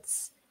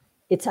 it's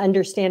it's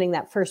understanding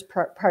that first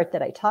part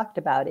that I talked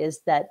about, is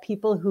that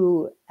people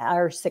who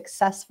are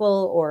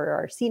successful or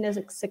are seen as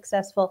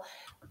successful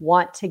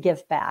want to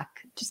give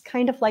back, just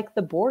kind of like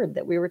the board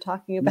that we were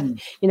talking about.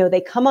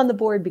 They come on the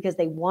board because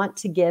they want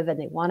to give and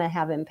they want to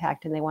have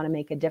impact and they want to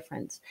make a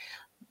difference.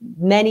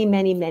 Many,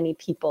 many, many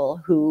people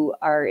who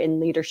are in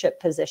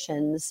leadership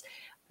positions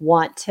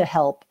want to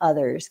help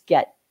others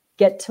get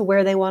to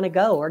where they want to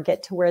go or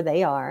get to where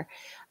they are.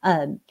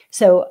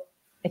 So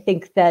I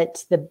think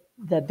that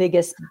the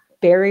biggest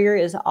barrier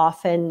is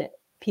often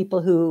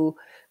people who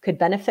could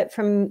benefit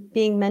from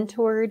being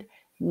mentored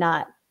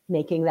not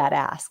making that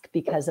ask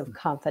because of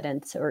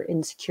confidence or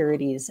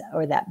insecurities,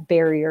 or that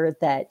barrier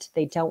that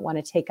they don't want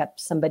to take up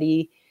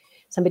somebody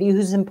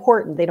who's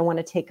important. They don't want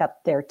to take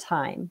up their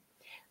time.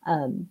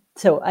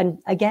 So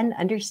again,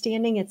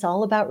 understanding it's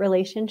all about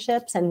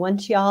relationships. And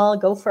once y'all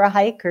go for a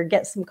hike or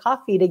get some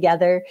coffee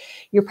together,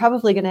 you're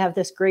probably going to have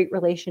this great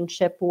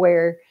relationship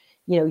where,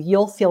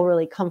 you'll feel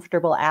really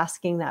comfortable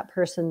asking that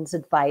person's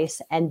advice,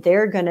 and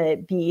they're going to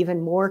be even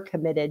more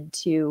committed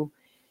to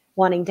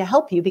wanting to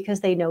help you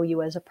because they know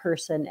you as a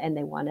person and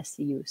they want to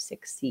see you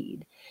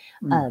succeed.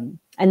 And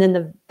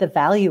then the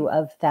value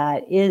of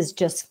that is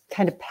just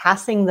kind of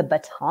passing the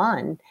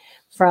baton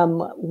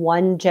from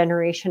one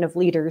generation of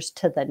leaders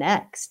to the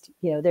next.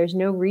 There's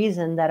no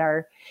reason that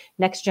our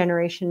next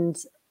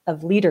generations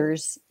of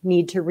leaders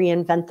need to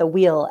reinvent the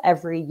wheel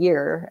every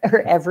year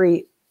or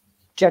every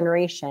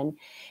generation.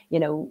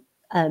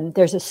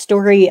 There's a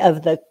story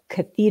of the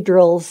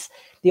cathedrals,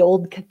 the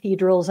old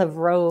cathedrals of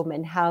Rome,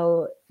 and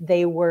how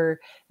they were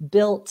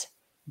built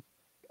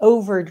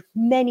over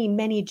many,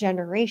 many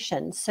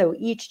generations. So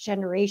each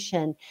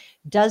generation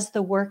does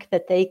the work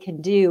that they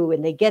can do,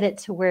 and they get it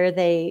to where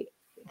they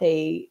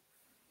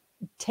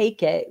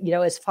take it,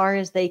 as far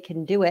as they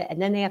can do it.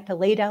 And then they have to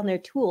lay down their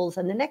tools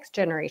and the next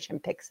generation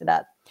picks it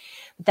up.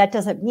 But that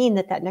doesn't mean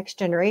that next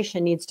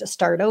generation needs to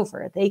start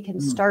over. They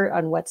can start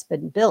on what's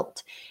been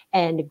built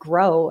and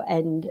grow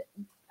and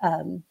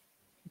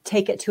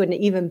take it to an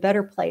even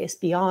better place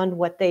beyond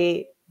what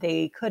they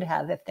could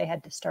have if they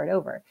had to start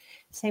over.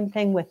 Same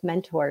thing with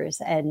mentors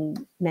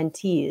and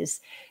mentees.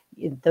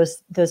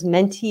 Those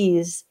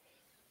mentees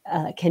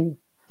can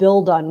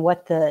build on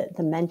what the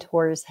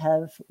mentors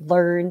have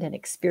learned and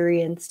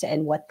experienced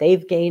and what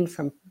they've gained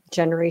from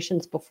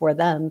generations before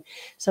them,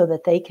 so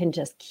that they can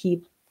just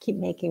keep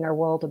making our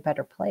world a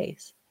better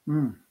place.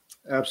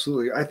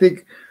 Absolutely. I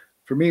think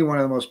for me, one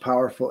of the most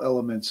powerful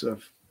elements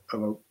of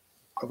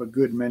a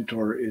good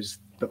mentor is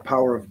the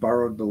power of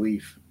borrowed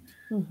belief.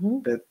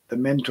 That the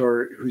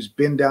mentor who's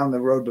been down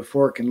the road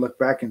before can look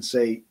back and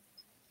say,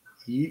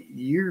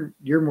 you're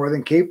more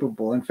than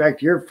capable. In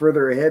fact, you're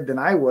further ahead than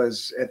I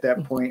was at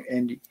that point,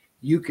 and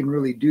you can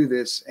really do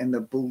this. And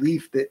the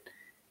belief that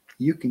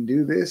you can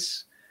do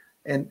this,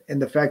 and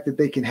the fact that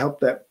they can help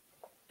that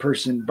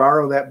person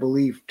borrow that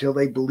belief till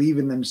they believe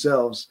in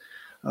themselves,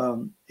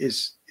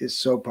 is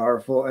so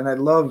powerful. And I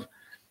love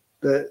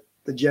the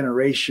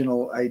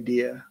generational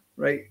idea,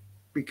 right?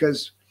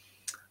 Because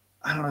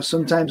I don't know,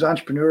 sometimes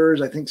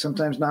entrepreneurs, I think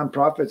sometimes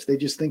nonprofits, they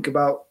just think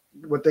about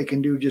what they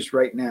can do just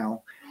right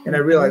now. And I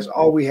realize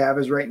all we have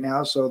is right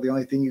now. So the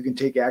only thing you can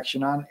take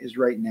action on is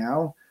right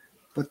now.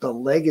 But the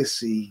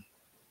legacy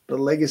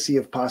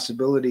of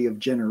possibility of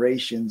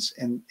generations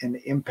and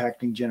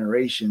impacting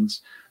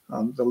generations,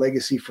 the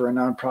legacy for a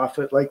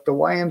nonprofit like the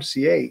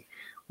YMCA,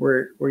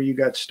 where you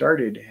got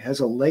started,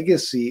 has a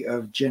legacy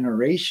of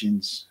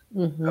generations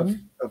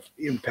of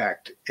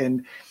impact.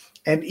 And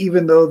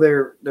even though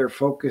their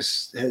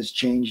focus has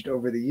changed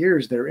over the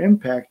years, their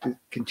impact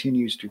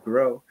continues to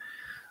grow.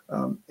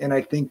 And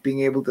I think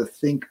being able to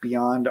think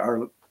beyond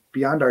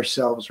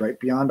ourselves, right,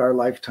 beyond our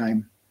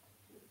lifetime,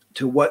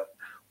 to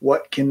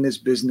what can this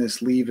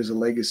business leave as a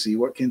legacy?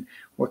 What can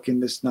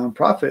this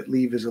nonprofit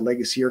leave as a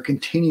legacy, or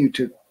continue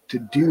to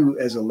do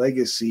as a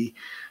legacy?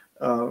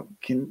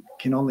 Can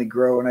only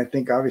grow. And I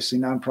think obviously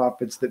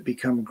nonprofits that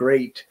become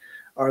great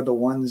are the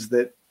ones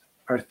that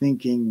are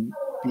thinking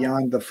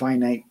beyond the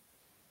finite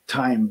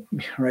time,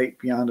 right,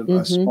 beyond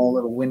a small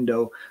little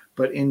window,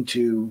 but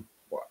into,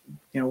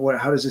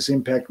 how does this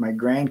impact my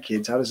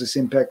grandkids? How does this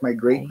impact my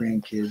great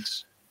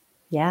grandkids?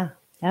 Yeah,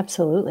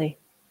 absolutely.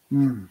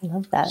 I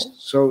love that.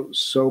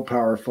 So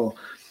powerful.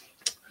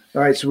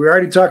 All right. So we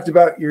already talked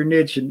about your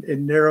niche and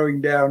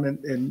narrowing down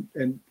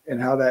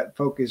and how that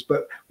focused,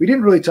 but we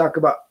didn't really talk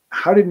about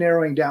how did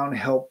narrowing down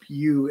help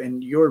you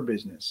and your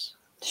business?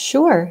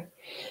 Sure.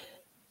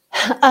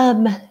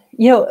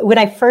 When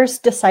I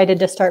first decided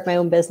to start my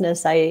own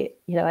business, I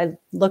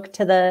looked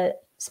to the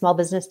Small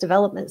Business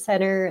Development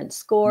Center and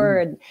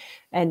SCORE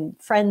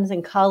and friends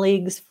and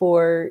colleagues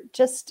for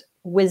just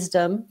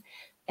wisdom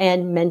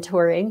and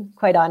mentoring,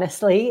 quite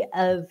honestly,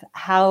 of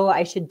how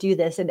I should do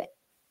this. And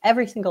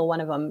every single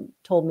one of them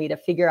told me to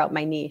figure out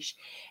my niche.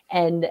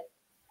 And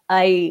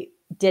I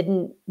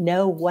didn't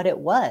know what it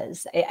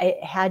was. I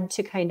had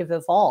to kind of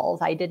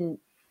evolve. I didn't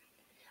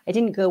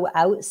go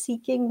out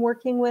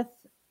working with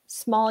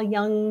small,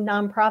 young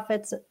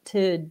nonprofits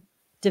to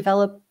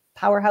develop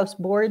powerhouse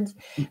boards,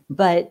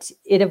 but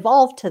it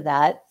evolved to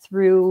that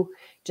through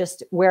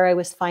just where I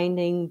was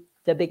finding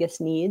the biggest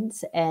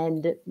needs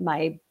and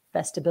my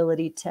best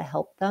ability to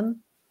help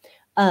them.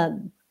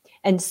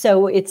 And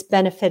so it's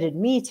benefited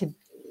me to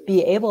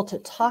be able to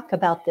talk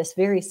about this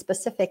very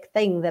specific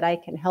thing that I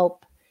can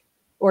help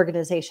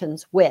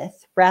organizations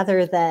with,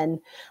 rather than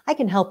I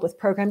can help with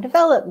program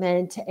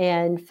development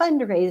and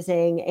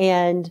fundraising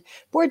and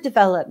board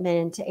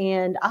development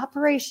and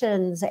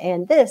operations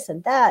and this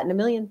and that and a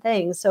million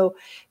things. So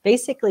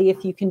basically,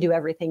 if you can do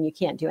everything, you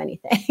can't do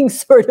anything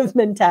sort of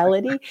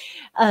mentality,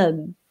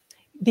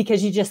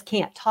 because you just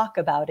can't talk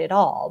about it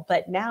all.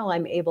 But now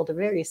I'm able to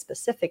very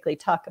specifically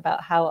talk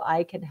about how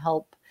I can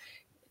help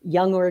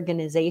young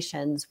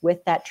organizations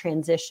with that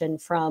transition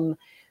from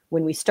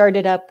when we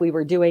started up, we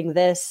were doing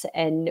this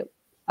and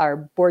our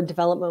board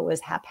development was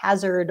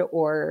haphazard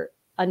or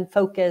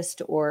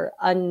unfocused or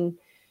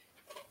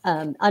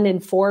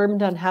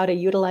uninformed on how to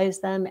utilize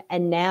them.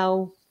 And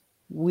now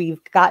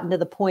we've gotten to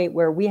the point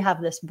where we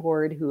have this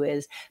board who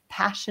is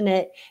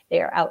passionate.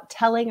 They are out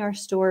telling our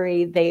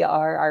story. They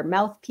are our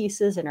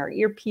mouthpieces and our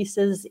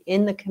earpieces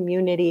in the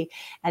community.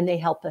 And they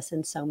help us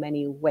in so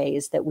many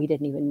ways that we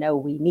didn't even know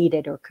we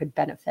needed or could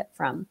benefit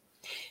from.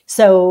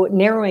 So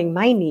narrowing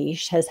my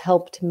niche has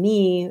helped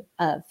me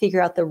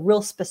figure out the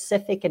real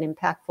specific and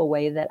impactful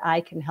way that I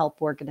can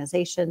help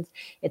organizations.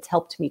 It's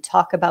helped me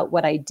talk about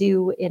what I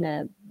do in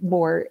a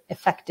more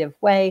effective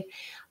way.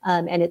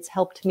 And it's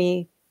helped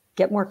me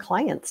get more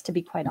clients, to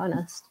be quite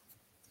honest.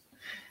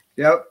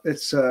 Yep.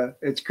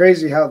 It's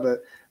crazy how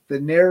the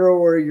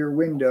narrower your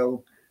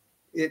window,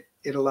 it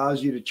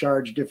allows you to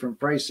charge different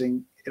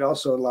pricing. It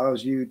also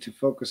allows you to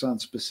focus on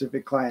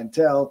specific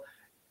clientele,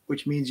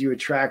 which means you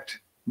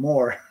attract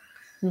more.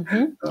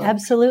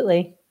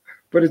 Absolutely.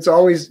 But it's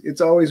always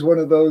one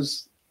of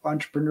those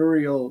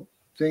entrepreneurial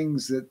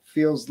things that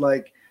feels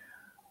like,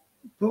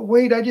 but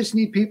wait, I just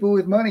need people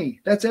with money.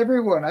 That's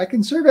everyone. I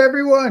can serve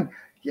everyone.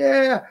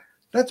 Yeah,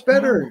 that's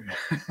better.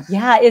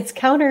 Yeah, it's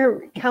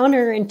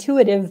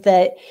counterintuitive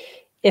that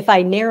if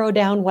I narrow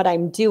down what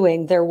I'm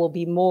doing, there will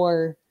be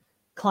more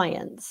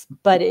clients.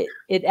 But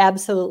it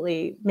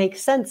absolutely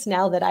makes sense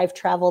now that I've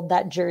traveled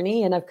that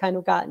journey and I've kind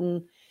of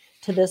gotten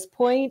to this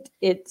point.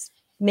 It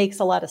makes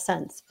a lot of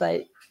sense,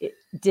 but it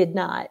did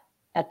not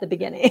at the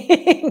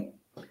beginning.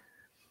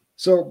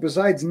 So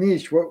besides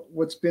niche,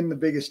 what's been the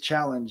biggest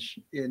challenge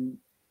in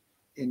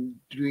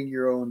doing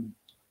your own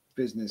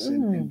business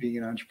and being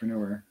an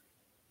entrepreneur?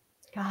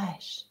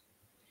 Gosh.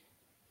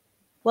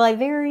 Well, I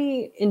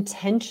very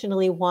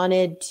intentionally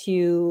wanted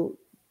to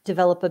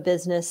develop a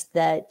business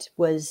that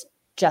was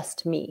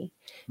just me,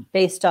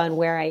 based on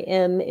where I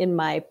am in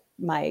my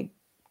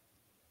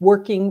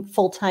working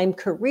full-time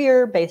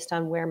career, based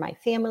on where my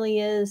family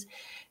is,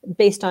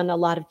 based on a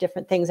lot of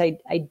different things.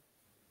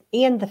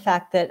 And the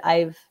fact that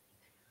I've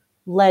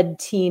led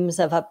teams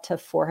of up to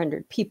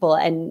 400 people.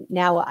 And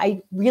now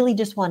I really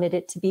just wanted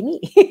it to be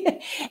me.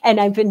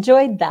 And I've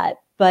enjoyed that,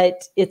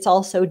 but it's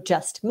also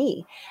just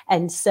me.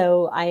 And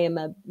so I am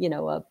a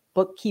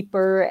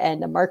bookkeeper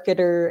and a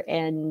marketer,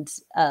 and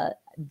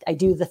I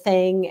do the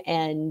thing,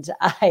 and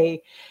I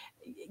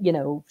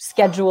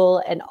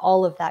schedule and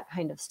all of that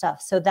kind of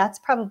stuff. So that's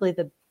probably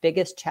the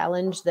biggest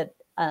challenge that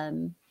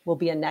will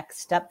be a next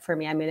step for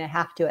me. I'm going to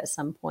have to at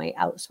some point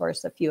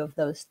outsource a few of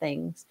those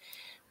things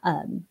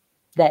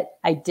that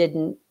I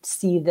didn't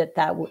see that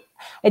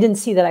I didn't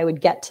see that I would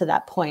get to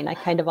that point. I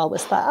kind of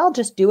always thought I'll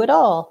just do it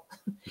all.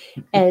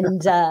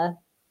 And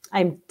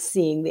I'm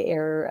seeing the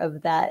error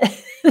of that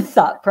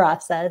thought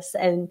process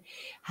and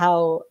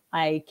how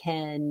I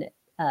can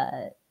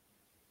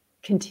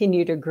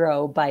continue to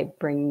grow by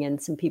bringing in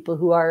some people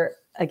who are,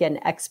 again,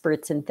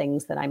 experts in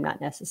things that I'm not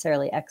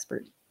necessarily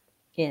expert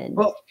in.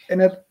 Well,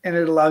 and it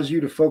allows you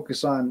to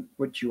focus on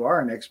what you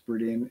are an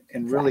expert in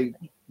and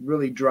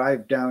really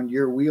drive down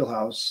your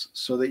wheelhouse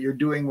so that you're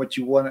doing what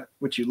you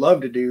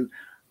love to do,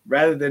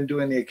 rather than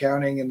doing the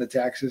accounting and the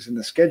taxes and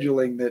the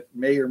scheduling that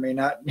may or may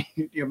not,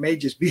 may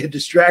just be a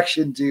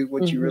distraction to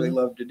what you really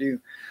love to do.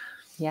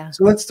 Yeah.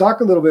 So let's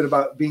talk a little bit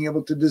about being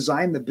able to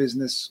design the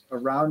business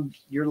around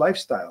your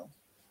lifestyle,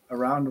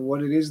 around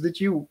what it is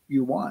that you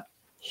want.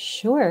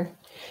 Sure.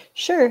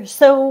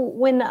 So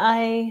when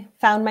I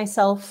found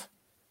myself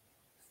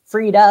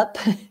freed up,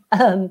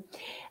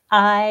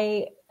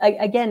 I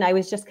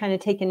was just kind of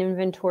taking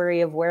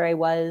inventory of where I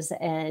was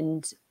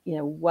and,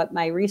 what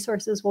my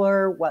resources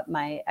were, what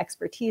my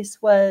expertise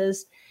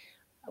was,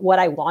 what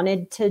I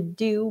wanted to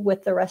do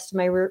with the rest of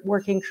my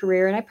working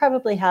career. And I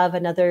probably have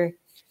another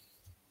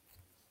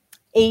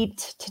 8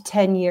 to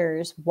 10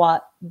 years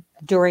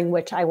during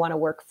which I want to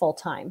work full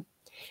time.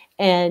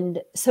 And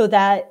so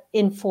that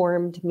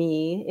informed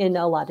me in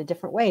a lot of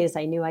different ways.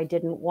 I knew I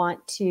didn't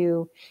want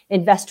to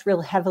invest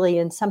real heavily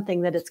in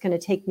something that it's going to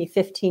take me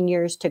 15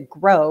 years to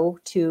grow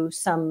to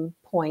some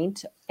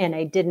point. And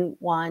I didn't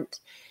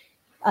want,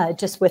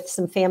 just with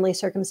some family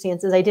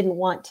circumstances, I didn't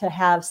want to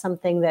have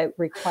something that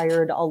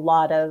required a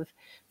lot of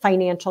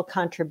financial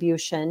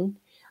contribution.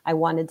 I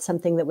wanted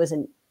something that was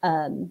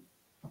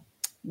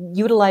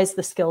utilize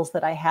the skills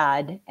that I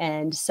had.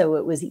 And so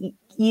it was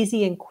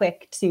easy and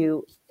quick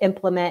to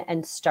implement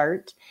and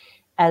start,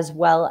 as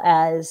well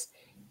as,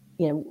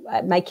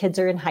 my kids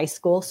are in high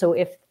school. So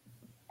if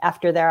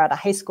after they're out of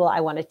high school,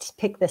 I wanted to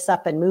pick this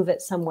up and move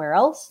it somewhere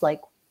else, like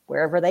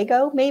wherever they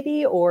go,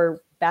 maybe,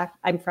 or back,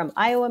 I'm from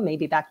Iowa,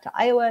 maybe back to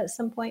Iowa at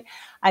some point,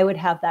 I would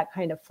have that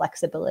kind of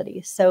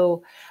flexibility.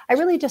 So I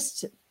really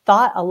just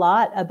thought a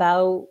lot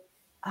about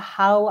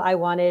how I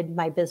wanted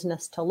my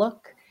business to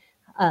look,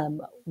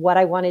 what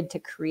I wanted to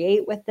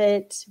create with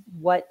it,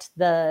 what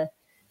the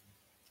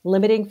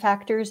limiting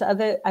factors of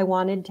it I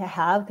wanted to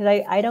have,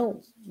 because I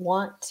don't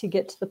want to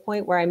get to the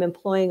point where I'm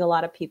employing a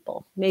lot of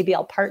people. Maybe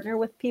I'll partner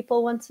with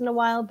people once in a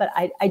while, but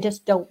I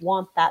just don't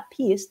want that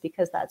piece,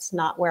 because that's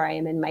not where I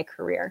am in my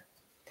career.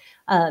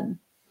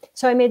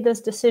 So I made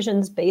those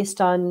decisions based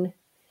on,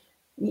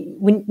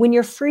 when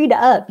you're freed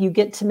up, you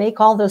get to make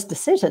all those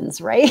decisions,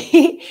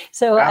 right?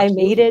 So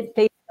Absolutely. I made it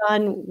based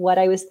on what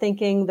I was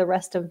thinking the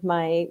rest of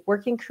my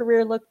working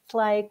career looked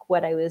like,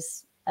 what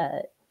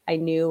I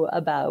knew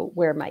about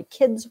where my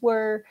kids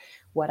were,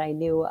 what I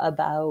knew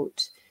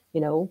about,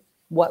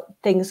 what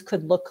things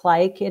could look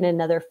like in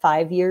another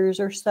 5 years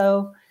or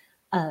so.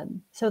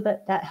 So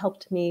that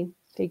helped me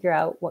figure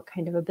out what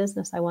kind of a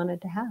business I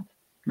wanted to have.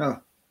 No,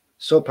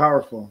 so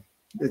powerful.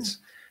 Yeah.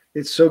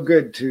 It's so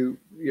good to,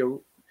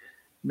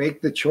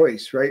 make the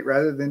choice, right?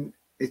 Rather than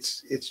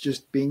it's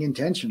just being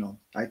intentional.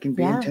 I can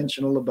be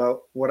intentional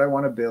about what I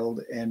want to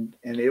build, and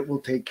it will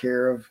take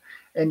care of.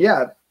 And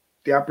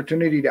the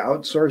opportunity to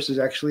outsource is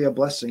actually a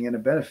blessing and a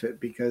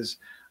benefit, because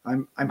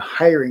I'm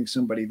hiring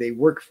somebody. They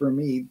work for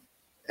me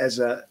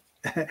as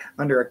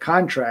under a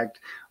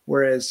contract.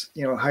 Whereas,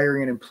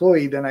 hiring an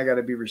employee, then I got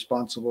to be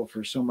responsible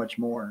for so much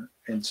more.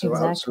 And so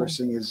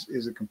outsourcing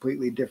is a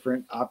completely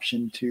different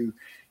option to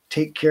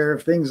take care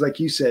of things. Like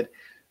you said,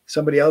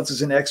 somebody else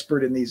is an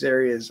expert in these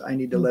areas. I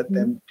need to let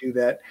them do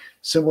that.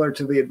 Similar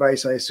to the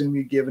advice I assume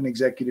you give an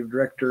executive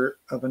director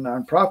of a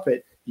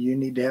nonprofit. You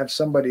need to have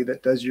somebody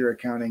that does your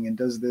accounting and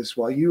does this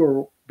while you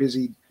are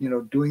busy,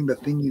 doing the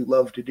thing you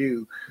love to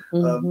do.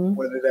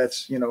 Whether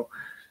that's,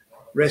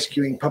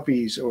 rescuing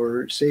puppies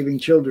or saving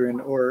children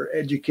or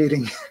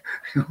educating,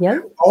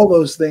 all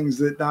those things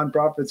that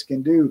nonprofits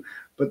can do.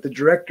 But the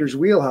director's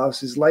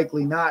wheelhouse is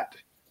likely not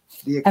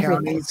the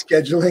accounting,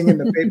 scheduling, and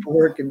the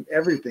paperwork and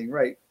everything,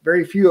 right?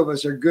 Very few of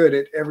us are good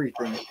at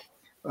everything.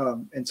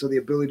 And so the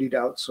ability to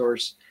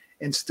outsource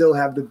and still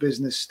have the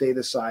business stay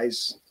the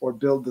size or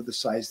build to the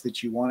size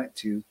that you want it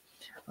to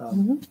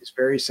is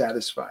very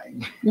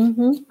satisfying.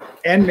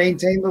 And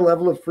maintain the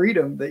level of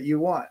freedom that you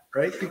want,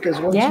 right? Because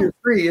once you're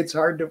free, it's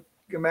hard to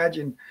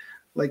imagine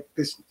like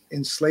this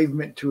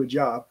enslavement to a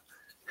job.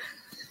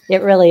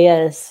 It really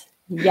is.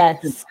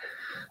 Yes.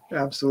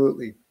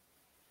 Absolutely.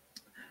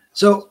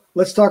 So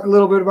let's talk a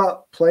little bit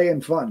about play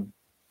and fun.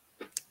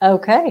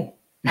 Okay.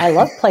 I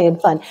love play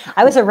and fun.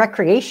 I was a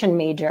recreation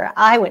major.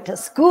 I went to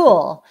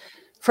school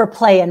for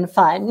play and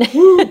fun.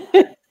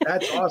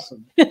 That's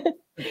awesome.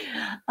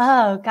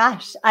 Oh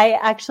gosh. I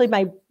actually,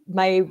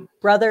 my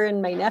brother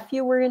and my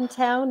nephew were in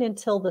town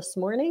until this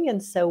morning.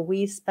 And so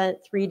we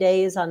spent 3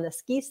 days on the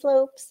ski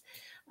slopes,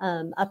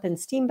 up in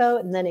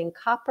Steamboat and then in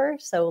Copper.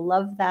 So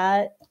love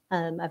that.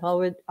 I've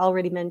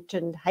already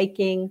mentioned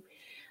hiking.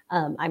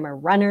 I'm a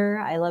runner.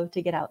 I love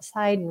to get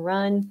outside and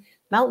run.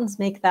 Mountains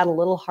make that a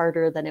little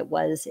harder than it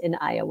was in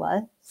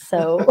Iowa.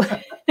 So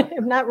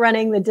I'm not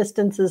running the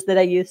distances that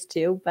I used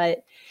to,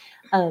 but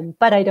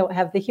I don't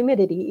have the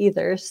humidity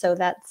either. So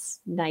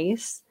that's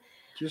nice.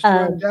 Just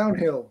run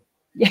downhill.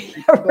 Yeah,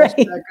 right.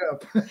 Back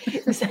up.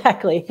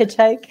 Exactly.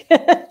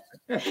 Hitchhike.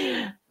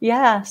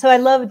 Yeah. So I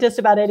love just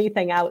about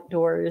anything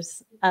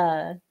outdoors.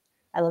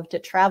 I love to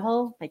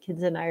travel. My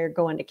kids and I are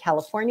going to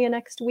California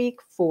next week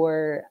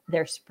for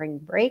their spring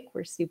break.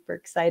 We're super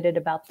excited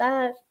about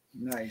that.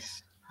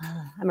 Nice.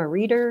 I'm a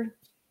reader.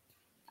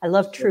 I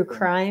love true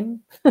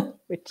crime,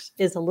 which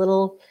is a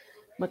little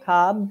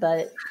macabre,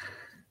 but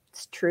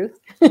it's truth.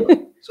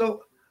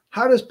 So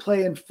how does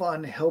play and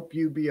fun help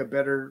you be a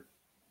better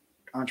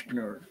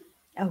entrepreneur?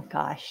 Oh,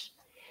 gosh.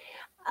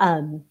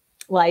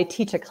 Well, I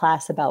teach a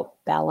class about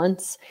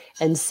balance.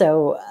 And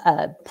so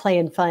play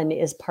and fun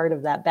is part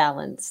of that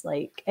balance.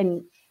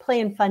 And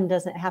play and fun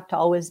doesn't have to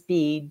always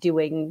be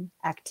doing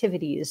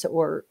activities,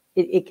 or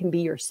it can be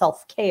your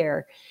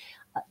self-care.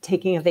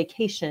 Taking a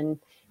vacation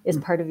is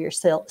part of your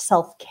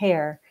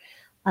self-care.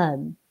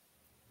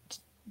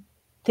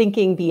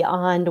 Thinking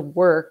beyond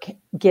work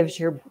gives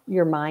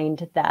your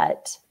mind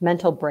that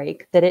mental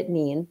break that it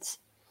needs.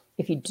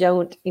 If you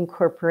don't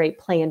incorporate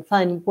play and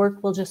fun,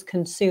 work will just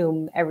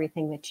consume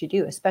everything that you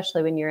do,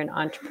 especially when you're an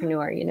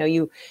entrepreneur.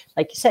 You,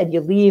 like you said,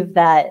 you leave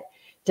that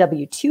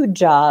W-2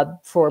 job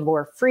for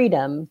more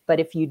freedom.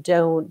 But if you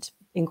don't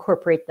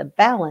incorporate the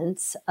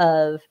balance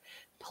of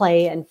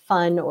play and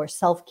fun or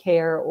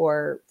self-care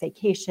or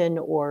vacation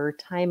or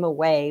time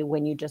away,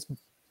 when you just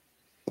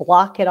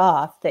block it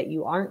off that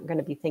you aren't going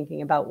to be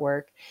thinking about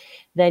work,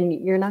 then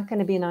you're not going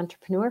to be an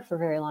entrepreneur for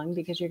very long,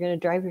 because you're going to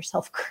drive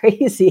yourself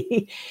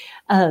crazy.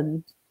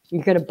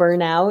 You're going to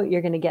burn out.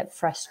 You're going to get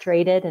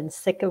frustrated and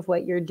sick of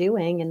what you're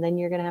doing. And then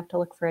you're going to have to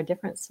look for a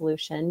different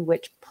solution,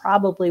 which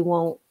probably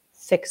won't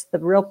fix the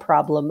real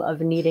problem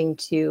of needing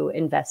to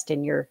invest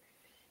in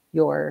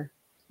your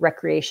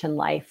recreation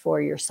life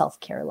or your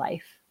self-care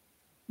life.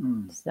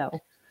 So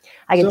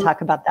I can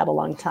talk about that a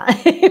long time.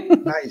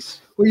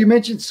 Nice. Well, you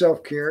mentioned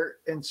self-care.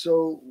 And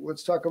so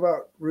let's talk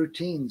about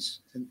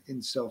routines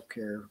in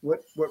self-care.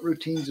 What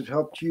routines have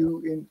helped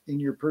you in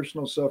your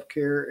personal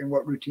self-care, and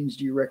what routines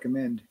do you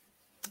recommend?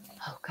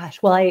 Oh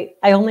gosh. Well,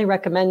 I only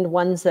recommend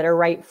ones that are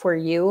right for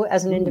you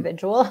as an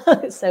individual.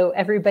 So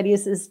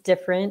everybody's is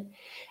different.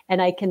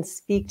 And I can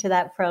speak to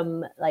that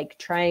from like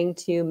trying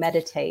to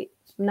meditate.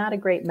 I'm not a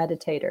great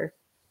meditator.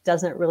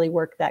 Doesn't really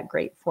work that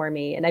great for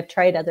me. And I've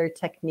tried other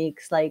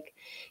techniques like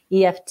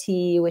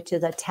EFT, which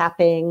is a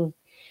tapping,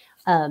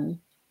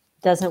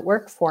 doesn't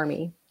work for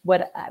me.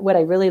 What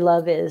I really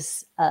love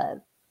is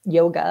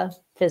yoga,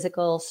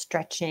 physical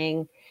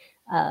stretching.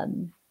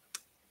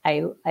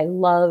 I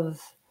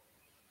love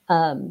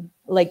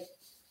like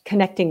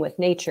connecting with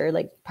nature.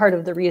 Like part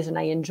of the reason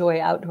I enjoy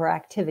outdoor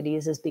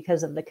activities is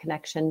because of the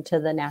connection to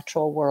the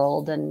natural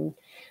world and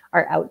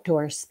our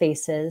outdoor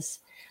spaces.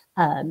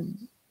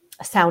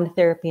 Sound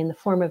therapy in the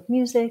form of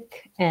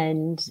music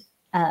and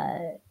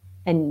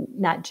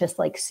not just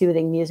like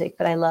soothing music,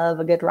 but I love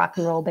a good rock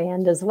and roll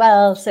band as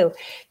well. So,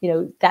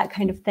 that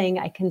kind of thing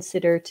I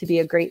consider to be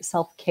a great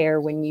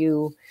self-care when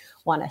you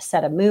want to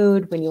set a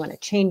mood, when you want to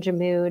change a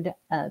mood.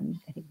 I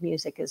think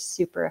music is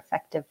super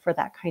effective for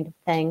that kind of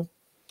thing.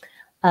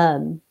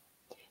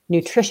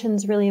 Nutrition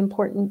is really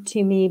important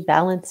to me,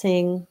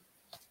 balancing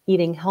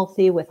eating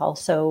healthy with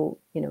also,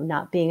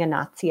 not being a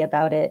Nazi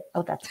about it.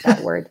 Oh, that's a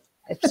bad word.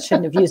 I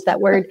shouldn't have used that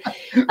word.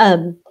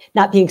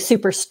 Not being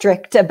super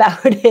strict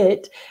about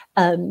it.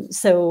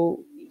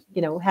 So,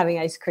 having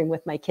ice cream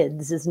with my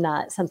kids is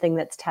not something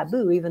that's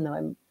taboo, even though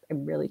I'm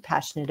really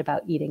passionate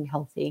about eating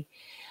healthy.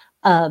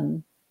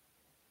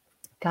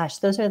 Gosh,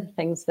 those are the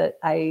things that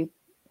I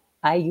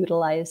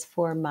utilize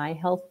for my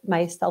health,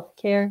 my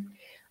self-care.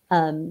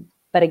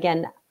 But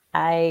again,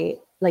 I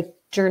like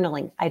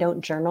journaling. I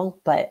don't journal,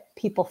 but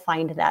people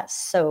find that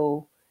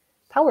so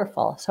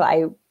powerful. So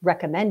I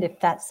recommend, if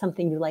that's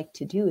something you like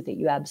to do, that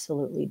you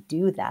absolutely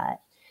do that.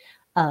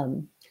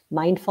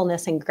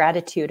 Mindfulness and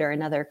gratitude are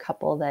another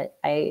couple that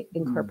I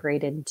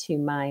incorporate into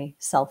my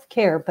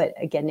self-care. But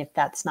again, if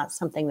that's not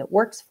something that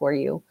works for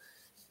you,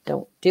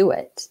 don't do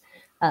it.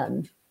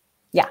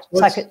 Yeah.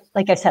 So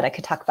like I said, I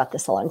could talk about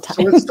this a long time.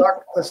 So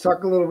let's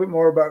talk a little bit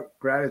more about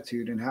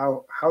gratitude and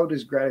how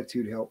does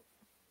gratitude help?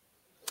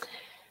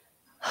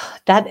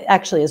 That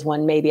actually is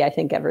one maybe I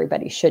think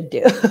everybody should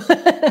do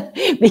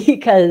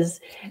because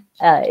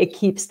it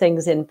keeps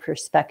things in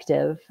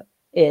perspective.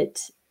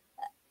 It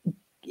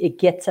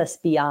gets us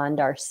beyond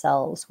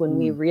ourselves when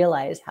we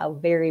realize how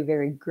very,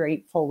 very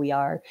grateful we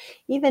are,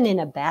 even in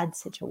a bad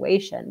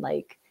situation.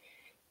 Like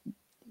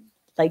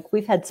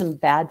we've had some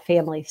bad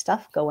family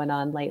stuff going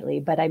on lately,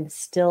 but I'm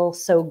still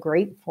so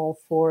grateful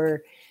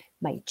for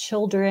my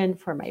children,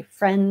 for my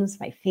friends,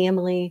 my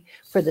family,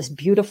 for this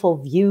beautiful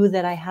view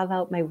that I have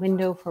out my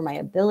window, for my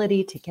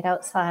ability to get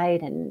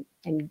outside and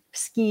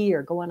ski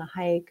or go on a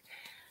hike,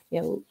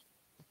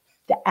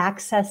 the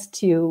access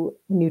to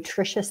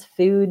nutritious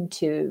food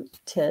to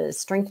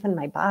strengthen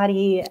my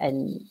body.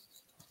 And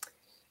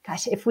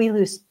gosh, if we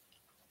lose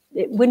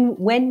it,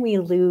 when we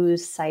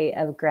lose sight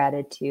of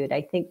gratitude,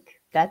 I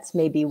think that's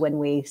maybe when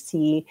we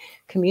see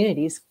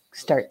communities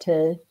start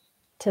to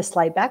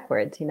slide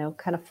backwards,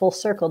 kind of full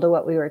circle to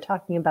what we were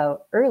talking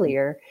about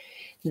earlier,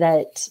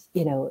 that,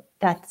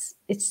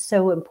 it's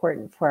so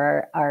important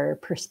for our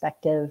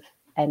perspective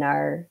and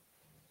our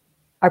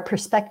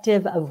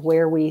perspective of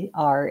where we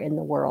are in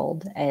the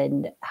world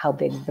and how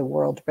big the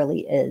world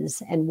really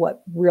is and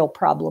what real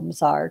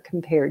problems are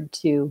compared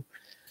to,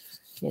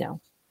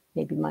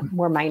 maybe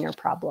more minor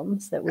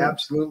problems that we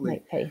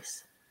might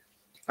face.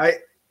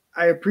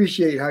 I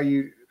appreciate how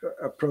you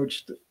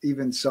approached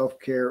even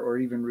self-care or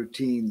even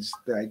routines,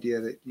 the idea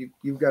that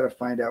you've got to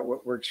find out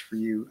what works for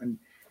you.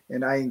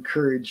 And I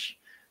encourage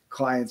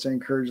clients, I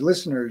encourage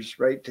listeners,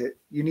 right,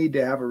 you need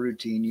to have a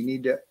routine.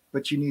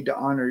 But you need to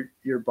honor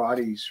your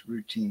body's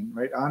routine,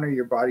 right? Honor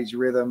your body's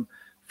rhythm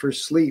for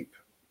sleep,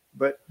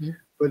 but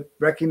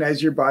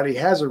recognize your body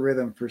has a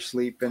rhythm for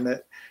sleep, and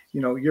that,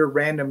 your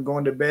random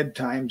going to bed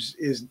times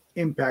is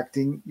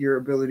impacting your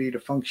ability to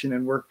function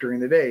and work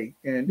during the day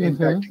and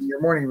impacting your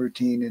morning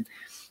routine.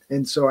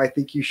 And so I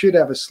think you should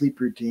have a sleep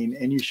routine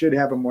and you should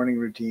have a morning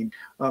routine,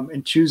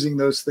 and choosing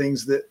those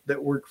things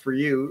that work for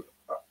you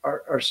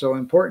are so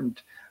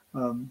important.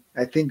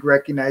 I think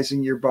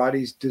recognizing your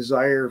body's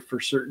desire for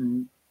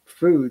certain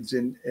foods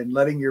and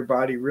letting your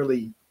body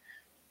really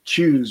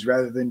choose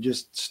rather than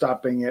just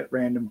stopping at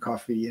random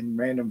coffee and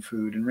random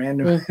food and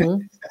random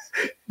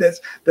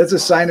that's a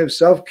sign of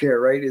self-care,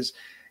 right?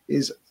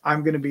 Is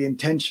I'm going to be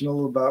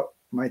intentional about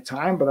my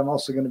time, but I'm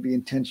also going to be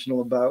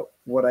intentional about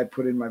what I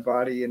put in my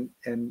body and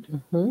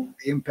the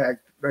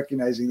impact,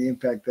 recognizing the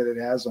impact that it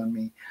has on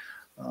me.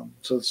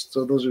 So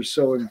those are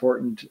so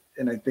important.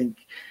 And I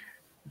think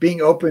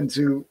being open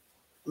to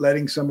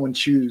letting someone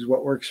choose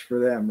what works for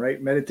them,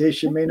 right?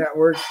 Meditation may not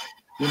work.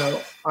 You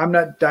know, I'm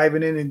not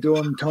diving in and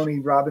doing Tony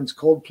Robbins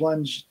cold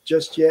plunge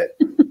just yet.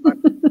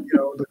 You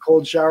know, the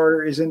cold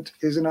shower isn't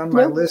on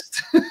my Nope.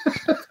 list.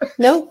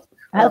 Nope.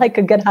 I like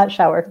a good hot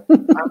shower.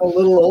 I'm a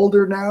little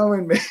older now,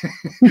 and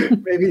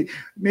maybe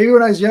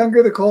when I was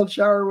younger, the cold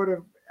shower would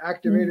have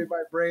activated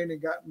my brain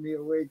and gotten me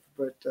awake.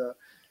 But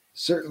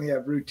certainly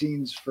have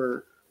routines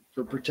for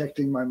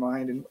protecting my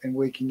mind and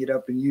waking it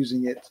up and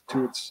using it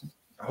to its,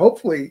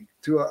 hopefully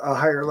to a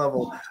higher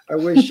level. I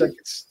wish I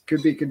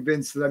could be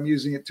convinced that I'm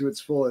using it to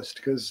its fullest,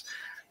 because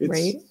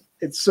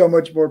it's so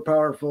much more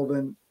powerful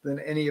than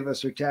any of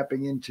us are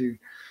tapping into.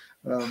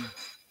 All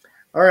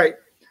right,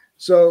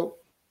 so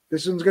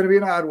this one's going to be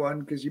an odd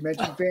one, because you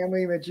mentioned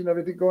family, you mentioned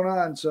everything going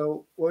on.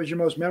 So what was your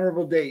most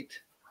memorable date?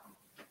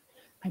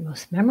 My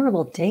most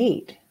memorable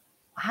date?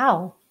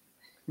 Wow.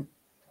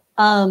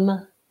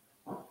 Wow.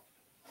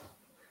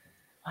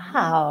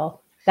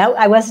 That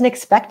I wasn't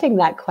expecting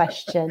that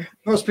question.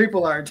 Most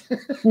people aren't.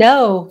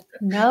 No.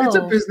 It's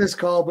a business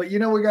call, but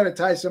we got to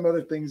tie some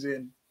other things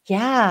in.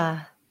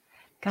 Yeah.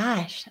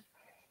 Gosh.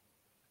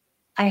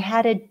 I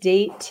had a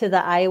date to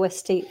the Iowa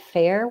State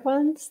Fair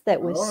once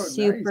that was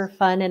super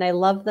fun, and I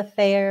love the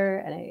fair,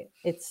 and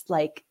it's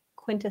like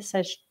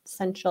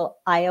quintessential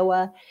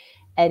Iowa,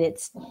 and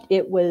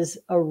it was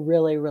a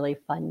really, really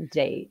fun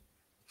date.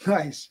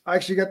 Nice. I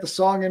actually got the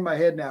song in my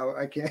head now.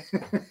 I can't.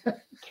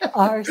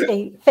 Our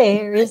state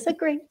fair is a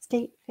great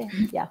state fair.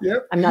 Yeah.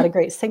 Yep. I'm not a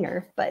great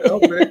singer, but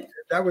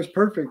that was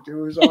perfect. It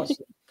was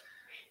awesome.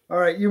 All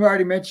right. You've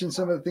already mentioned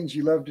some of the things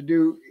you love to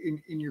do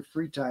in your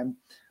free time.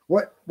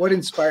 What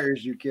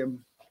inspires you,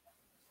 Kim?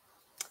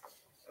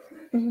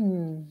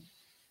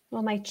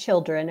 Well, my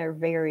children are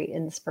very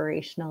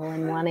inspirational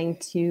and wanting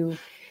to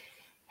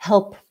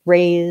help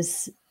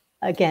raise,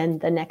 again,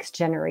 the next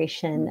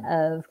generation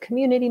of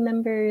community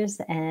members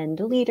and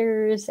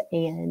leaders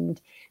and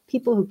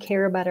people who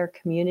care about our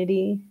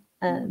community.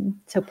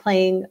 So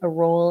playing a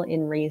role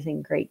in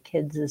raising great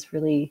kids is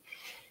really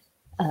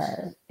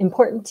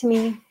important to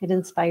me. It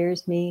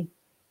inspires me.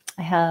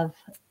 I have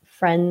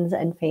friends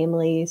and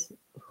families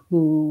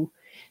who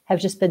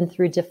have just been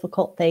through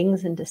difficult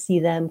things, and to see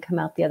them come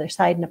out the other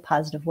side in a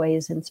positive way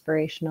is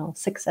inspirational.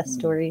 Success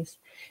stories,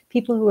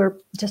 people who are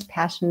just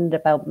passionate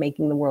about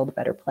making the world a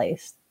better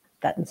place.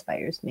 That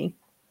inspires me.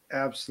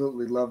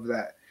 Absolutely love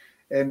that.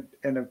 And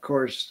of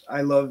course,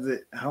 I love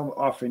that how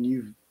often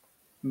you've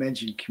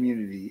mentioned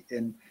community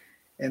and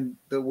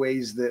the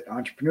ways that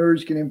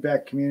entrepreneurs can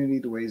impact community,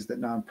 the ways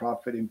that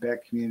nonprofit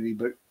impact community,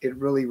 but it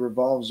really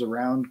revolves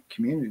around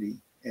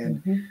community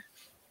and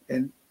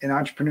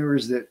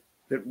entrepreneurs that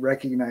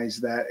recognize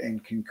that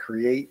and can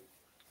create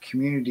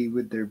community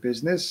with their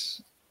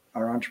business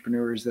are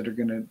entrepreneurs that are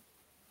going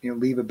to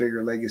leave a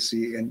bigger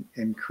legacy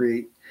and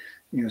create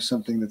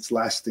something that's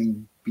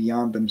lasting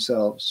beyond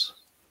themselves.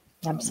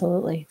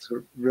 Absolutely.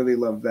 So really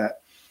love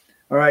that.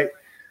 All right.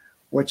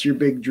 What's your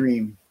big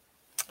dream?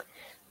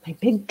 My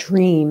big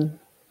dream.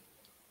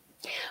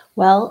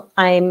 Well,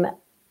 I'm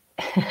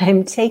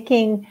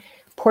taking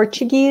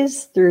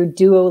Portuguese through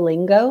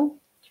Duolingo.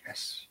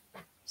 Yes.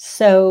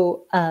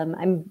 So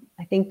I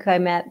think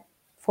I'm at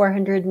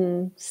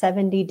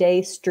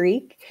 470-day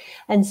streak.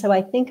 And so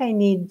I think I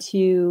need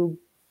to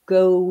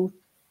go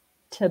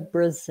to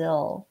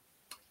Brazil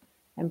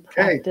and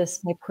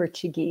practice my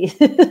Portuguese.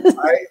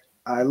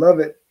 I love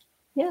it.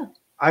 Yeah.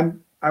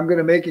 I'm going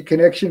to make a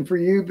connection for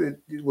you that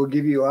will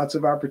give you lots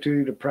of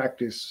opportunity to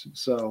practice.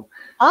 So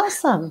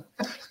awesome.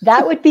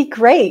 That would be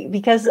great,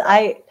 because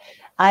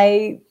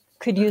I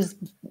could use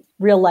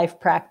real life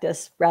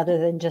practice rather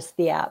than just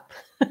the app.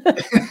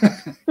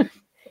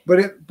 But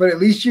at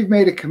least you've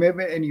made a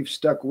commitment and you've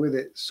stuck with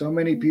it. So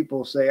many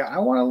people say, I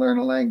want to learn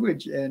a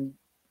language, and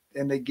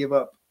they give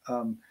up.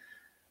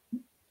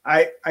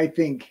 I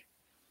think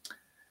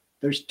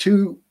there's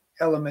two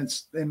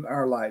elements in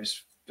our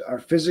lives: our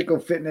physical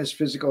fitness,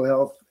 physical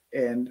health,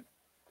 and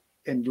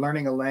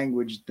learning a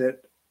language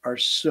that are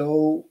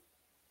so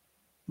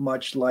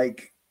much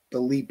like the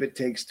leap it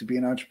takes to be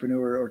an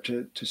entrepreneur or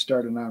to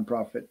start a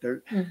nonprofit.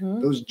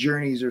 Those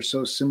journeys are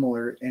so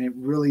similar, and it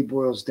really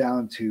boils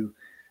down to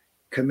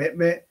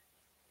commitment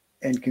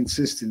and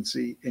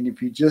consistency. And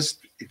if you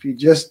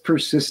just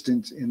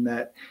persistent in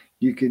that,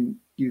 you can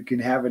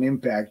have an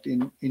impact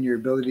in your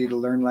ability to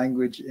learn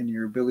language and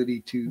your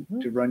ability to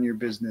run your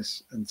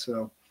business. And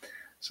so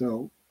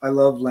I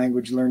love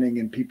language learning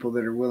and people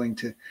that are willing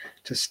to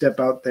step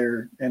out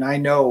there. And I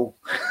know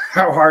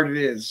how hard it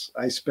is.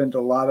 I spent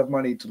a lot of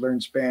money to learn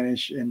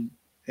Spanish and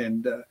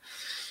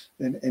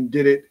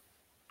did it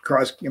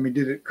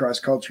cross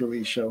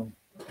culturally. So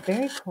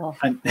very cool.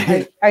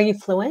 Are you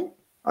fluent?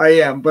 I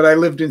am, but I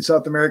lived in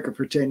South America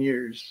for 10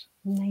 years.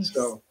 Nice.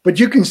 So, but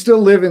you can still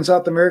live in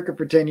South America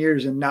for 10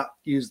 years and not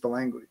use the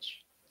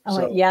language. Oh,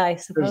 so yeah, I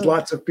suppose. There's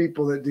lots of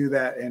people that do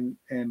that. And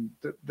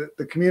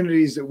the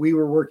communities that we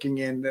were working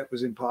in, that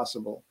was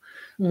impossible.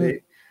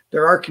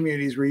 There are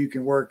communities where you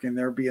can work and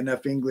there'll be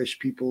enough English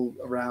people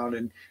around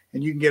and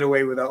you can get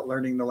away without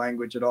learning the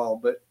language at all.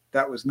 But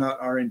that was not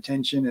our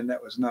intention and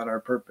that was not our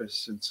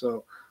purpose. And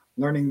so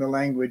learning the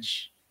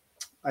language,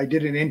 I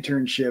did an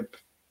internship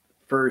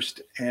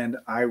first and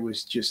I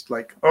was just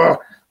like, oh,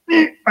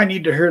 I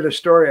need to hear the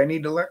story. I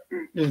need to learn.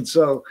 And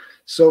so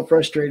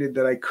frustrated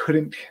that I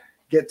couldn't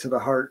get to the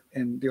heart.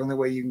 And the only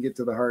way you can get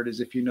to the heart is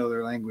if you know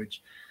their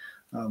language.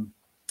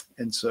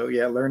 And so,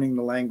 yeah, learning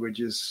the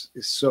language is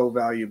so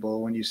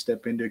valuable when you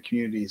step into a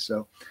community.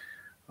 So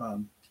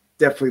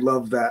definitely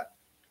love that.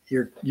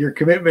 Your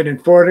commitment in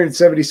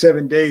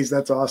 477 days.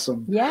 That's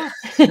awesome. Yeah.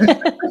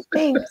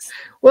 Thanks.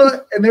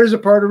 Well, and there's a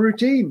part of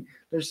routine.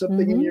 There's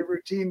something in your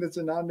routine that's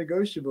a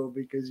non-negotiable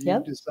because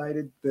you've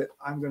decided that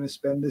I'm going to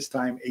spend this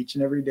time each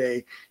and every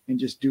day and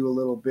just do a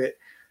little bit.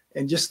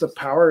 And just the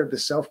power of the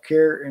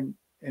self-care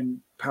and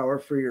power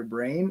for your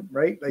brain,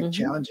 right? Like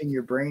challenging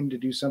your brain to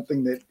do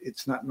something that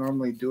it's not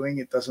normally doing.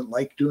 It doesn't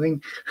like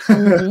doing.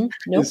 Nope.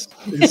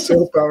 is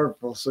so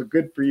powerful. So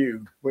good for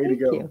you. Way to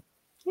go. You.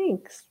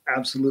 Thanks.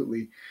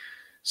 Absolutely.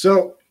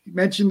 So you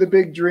mentioned the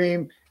big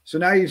dream. So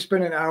now you've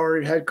spent an hour,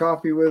 you had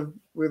coffee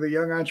with a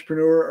young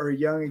entrepreneur or a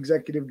young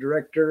executive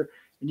director,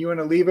 and you want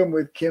to leave them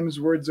with Kim's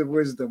words of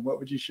wisdom. What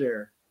would you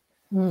share?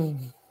 Gosh.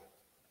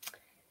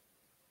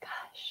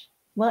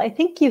 Well, I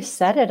think you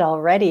said it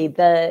already.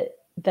 The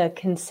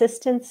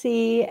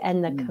consistency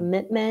and the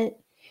commitment,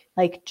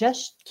 like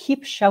just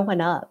keep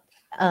showing up.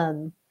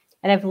 And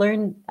I've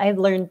learned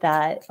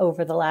that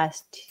over the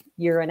last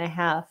year and a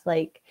half,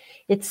 like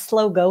it's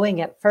slow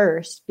going at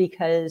first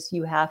because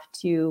you have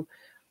to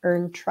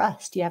earn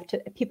trust.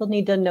 People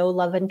need to know,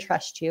 love, and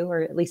trust you,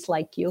 or at least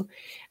like you,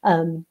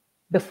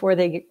 before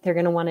they're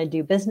going to want to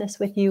do business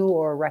with you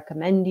or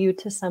recommend you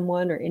to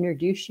someone or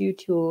introduce you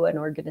to an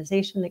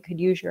organization that could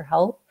use your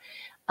help.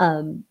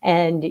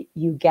 And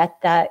you get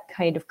that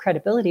kind of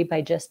credibility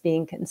by just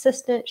being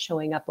consistent,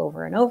 showing up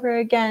over and over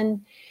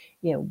again,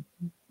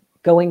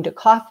 going to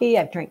coffee.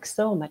 I've drank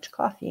so much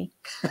coffee,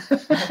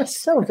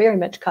 so very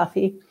much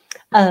coffee.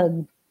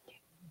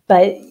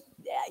 But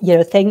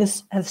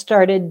things have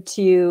started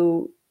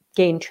to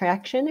gain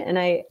traction. And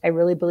I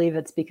really believe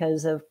it's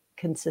because of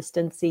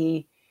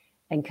consistency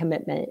and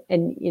commitment.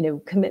 And,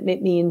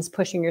 commitment means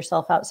pushing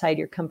yourself outside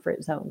your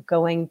comfort zone,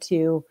 going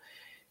to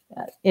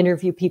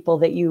interview people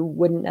that you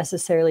wouldn't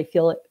necessarily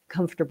feel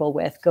comfortable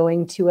with,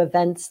 going to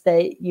events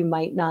that you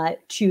might not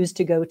choose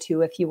to go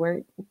to if you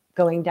weren't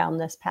going down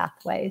this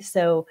pathway.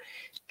 So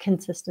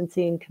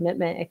consistency and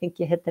commitment, I think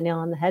you hit the nail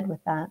on the head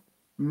with that.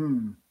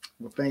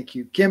 Well, thank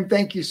you, Kim.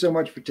 Thank you so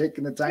much for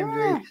taking the time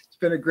today. It's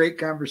been a great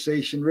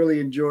conversation.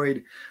 Really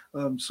enjoyed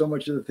so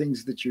much of the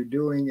things that you're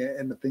doing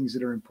and the things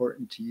that are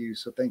important to you.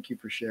 So thank you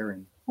for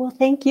sharing. Well,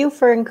 thank you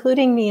for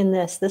including me in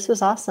this. This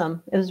was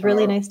awesome. It was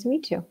really nice to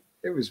meet you.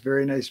 It was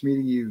very nice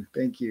meeting you.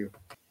 Thank you.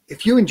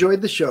 If you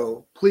enjoyed the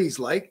show, please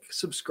like,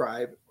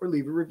 subscribe, or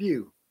leave a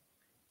review.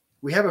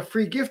 We have a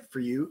free gift for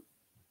you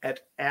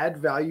at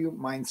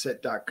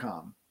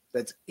addvaluemindset.com.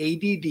 That's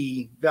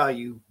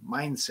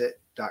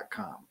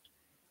addvaluemindset.com.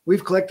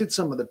 We've collected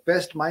some of the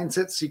best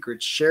mindset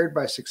secrets shared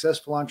by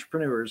successful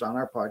entrepreneurs on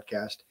our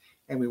podcast,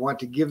 and we want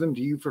to give them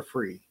to you for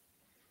free.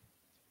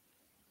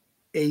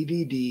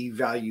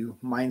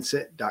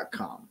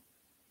 addvaluemindset.com.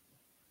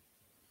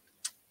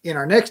 In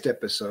our next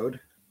episode,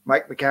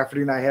 Mike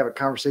McCafferty and I have a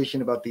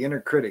conversation about the inner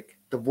critic,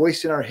 the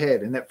voice in our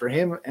head, and that for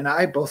him and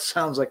I both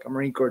sounds like a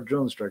Marine Corps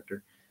drill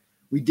instructor.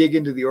 We dig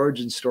into the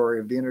origin story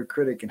of the inner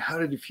critic and how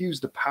to diffuse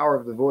the power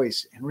of the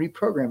voice and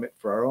reprogram it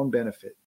for our own benefit.